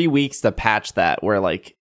like 3 weeks to patch that, where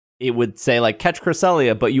like it would say like catch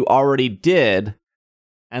Cresselia, but you already did.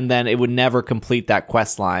 And then it would never complete that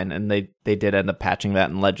quest line. And they did end up patching that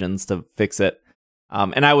in Legends to fix it.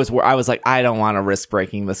 And I was like, I don't want to risk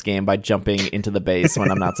breaking this game by jumping into the base when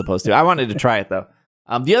I'm not supposed to. I wanted to try it though.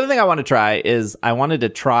 The other thing I want to try is I wanted to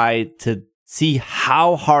try to see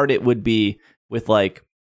how hard it would be with like,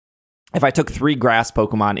 if I took 3 grass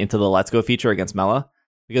Pokemon into the Let's Go feature against Mela,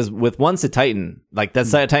 because with one Titan, like that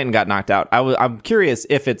Titan got knocked out. I'm curious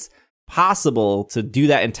if it's possible to do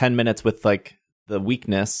that in 10 minutes with like the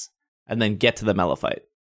weakness and then get to the Mela fight.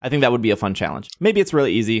 I think that would be a fun challenge. Maybe it's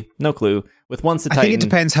really easy. No clue. With one Titan, I think it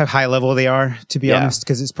depends how high level they are, to be honest,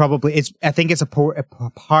 because I think it's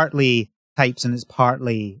partly types and it's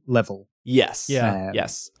partly level. Yes.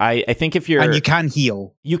 Yes. I think if you're... And you can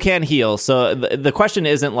heal. You can heal. So the question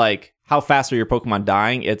isn't like, how fast are your Pokemon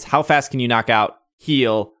dying? It's how fast can you knock out,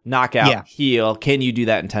 heal, heal? Can you do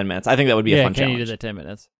that in 10 minutes? I think that would be a fun challenge. Can you do that in 10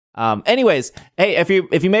 minutes? Anyways, hey, if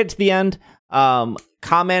you made it to the end,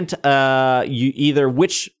 comment you either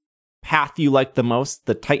which path you like the most,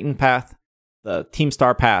 the Titan path, the Team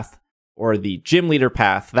Star path, or the Gym Leader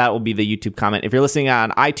path. That will be the YouTube comment. If you're listening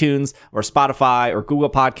on iTunes or Spotify or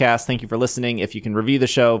Google Podcasts, thank you for listening. If you can review the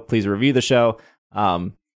show, please review the show.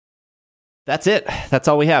 That's it. That's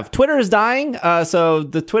all we have. Twitter is dying, so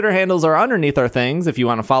the Twitter handles are underneath our things if you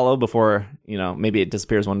want to follow before, maybe it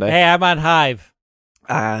disappears one day. Hey, I'm on Hive.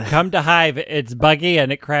 Come to Hive. It's buggy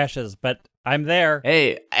and it crashes, but I'm there.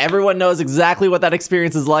 Hey, everyone knows exactly what that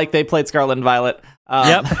experience is like. They played Scarlet and Violet.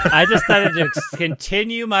 Yep. I just decided to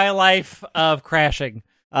continue my life of crashing.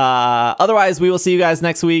 Otherwise, we will see you guys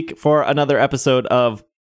next week for another episode of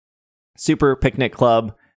Super Picnic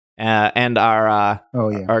Club and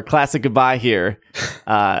our classic goodbye here.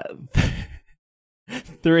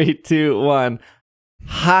 3, 2, 1.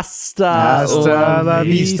 Hasta la vista.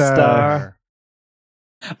 vista.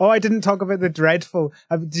 Oh, I didn't talk about the dreadful.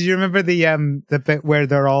 Did you remember the bit where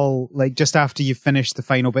they're all like just after you finish the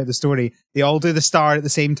final bit of the story, they all do the star at the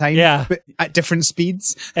same time, Yeah. but at different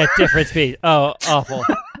speeds. At different speed. Oh, awful.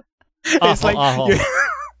 It's like awful.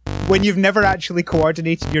 when you've never actually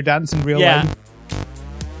coordinated your dance in real Yeah. life.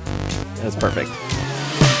 That's perfect.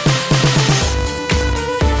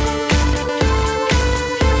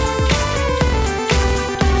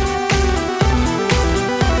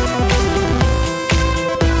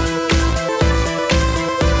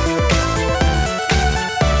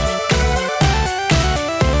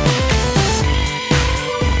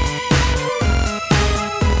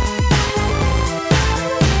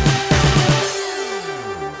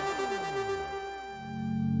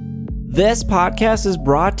 This podcast is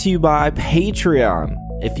brought to you by Patreon.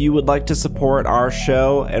 If you would like to support our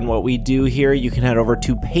show and what we do here, you can head over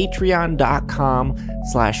to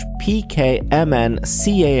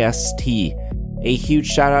patreon.com/PKMNCAST. A huge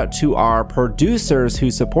shout out to our producers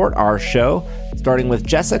who support our show, starting with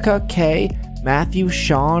Jessica K, Matthew,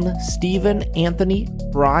 Sean, Stephen, Anthony,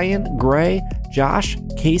 Brian, Gray, Josh,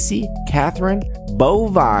 Casey, Catherine,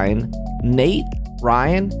 Bovine, Nate,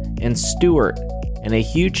 Ryan, and Stuart. And a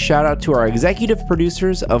huge shout out to our executive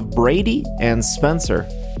producers of Brady and Spencer.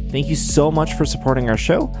 Thank you so much for supporting our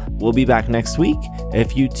show. We'll be back next week.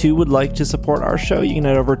 If you too would like to support our show, you can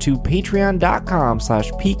head over to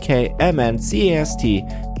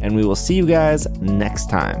patreon.com/PKMNCAST, and we will see you guys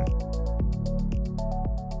next time.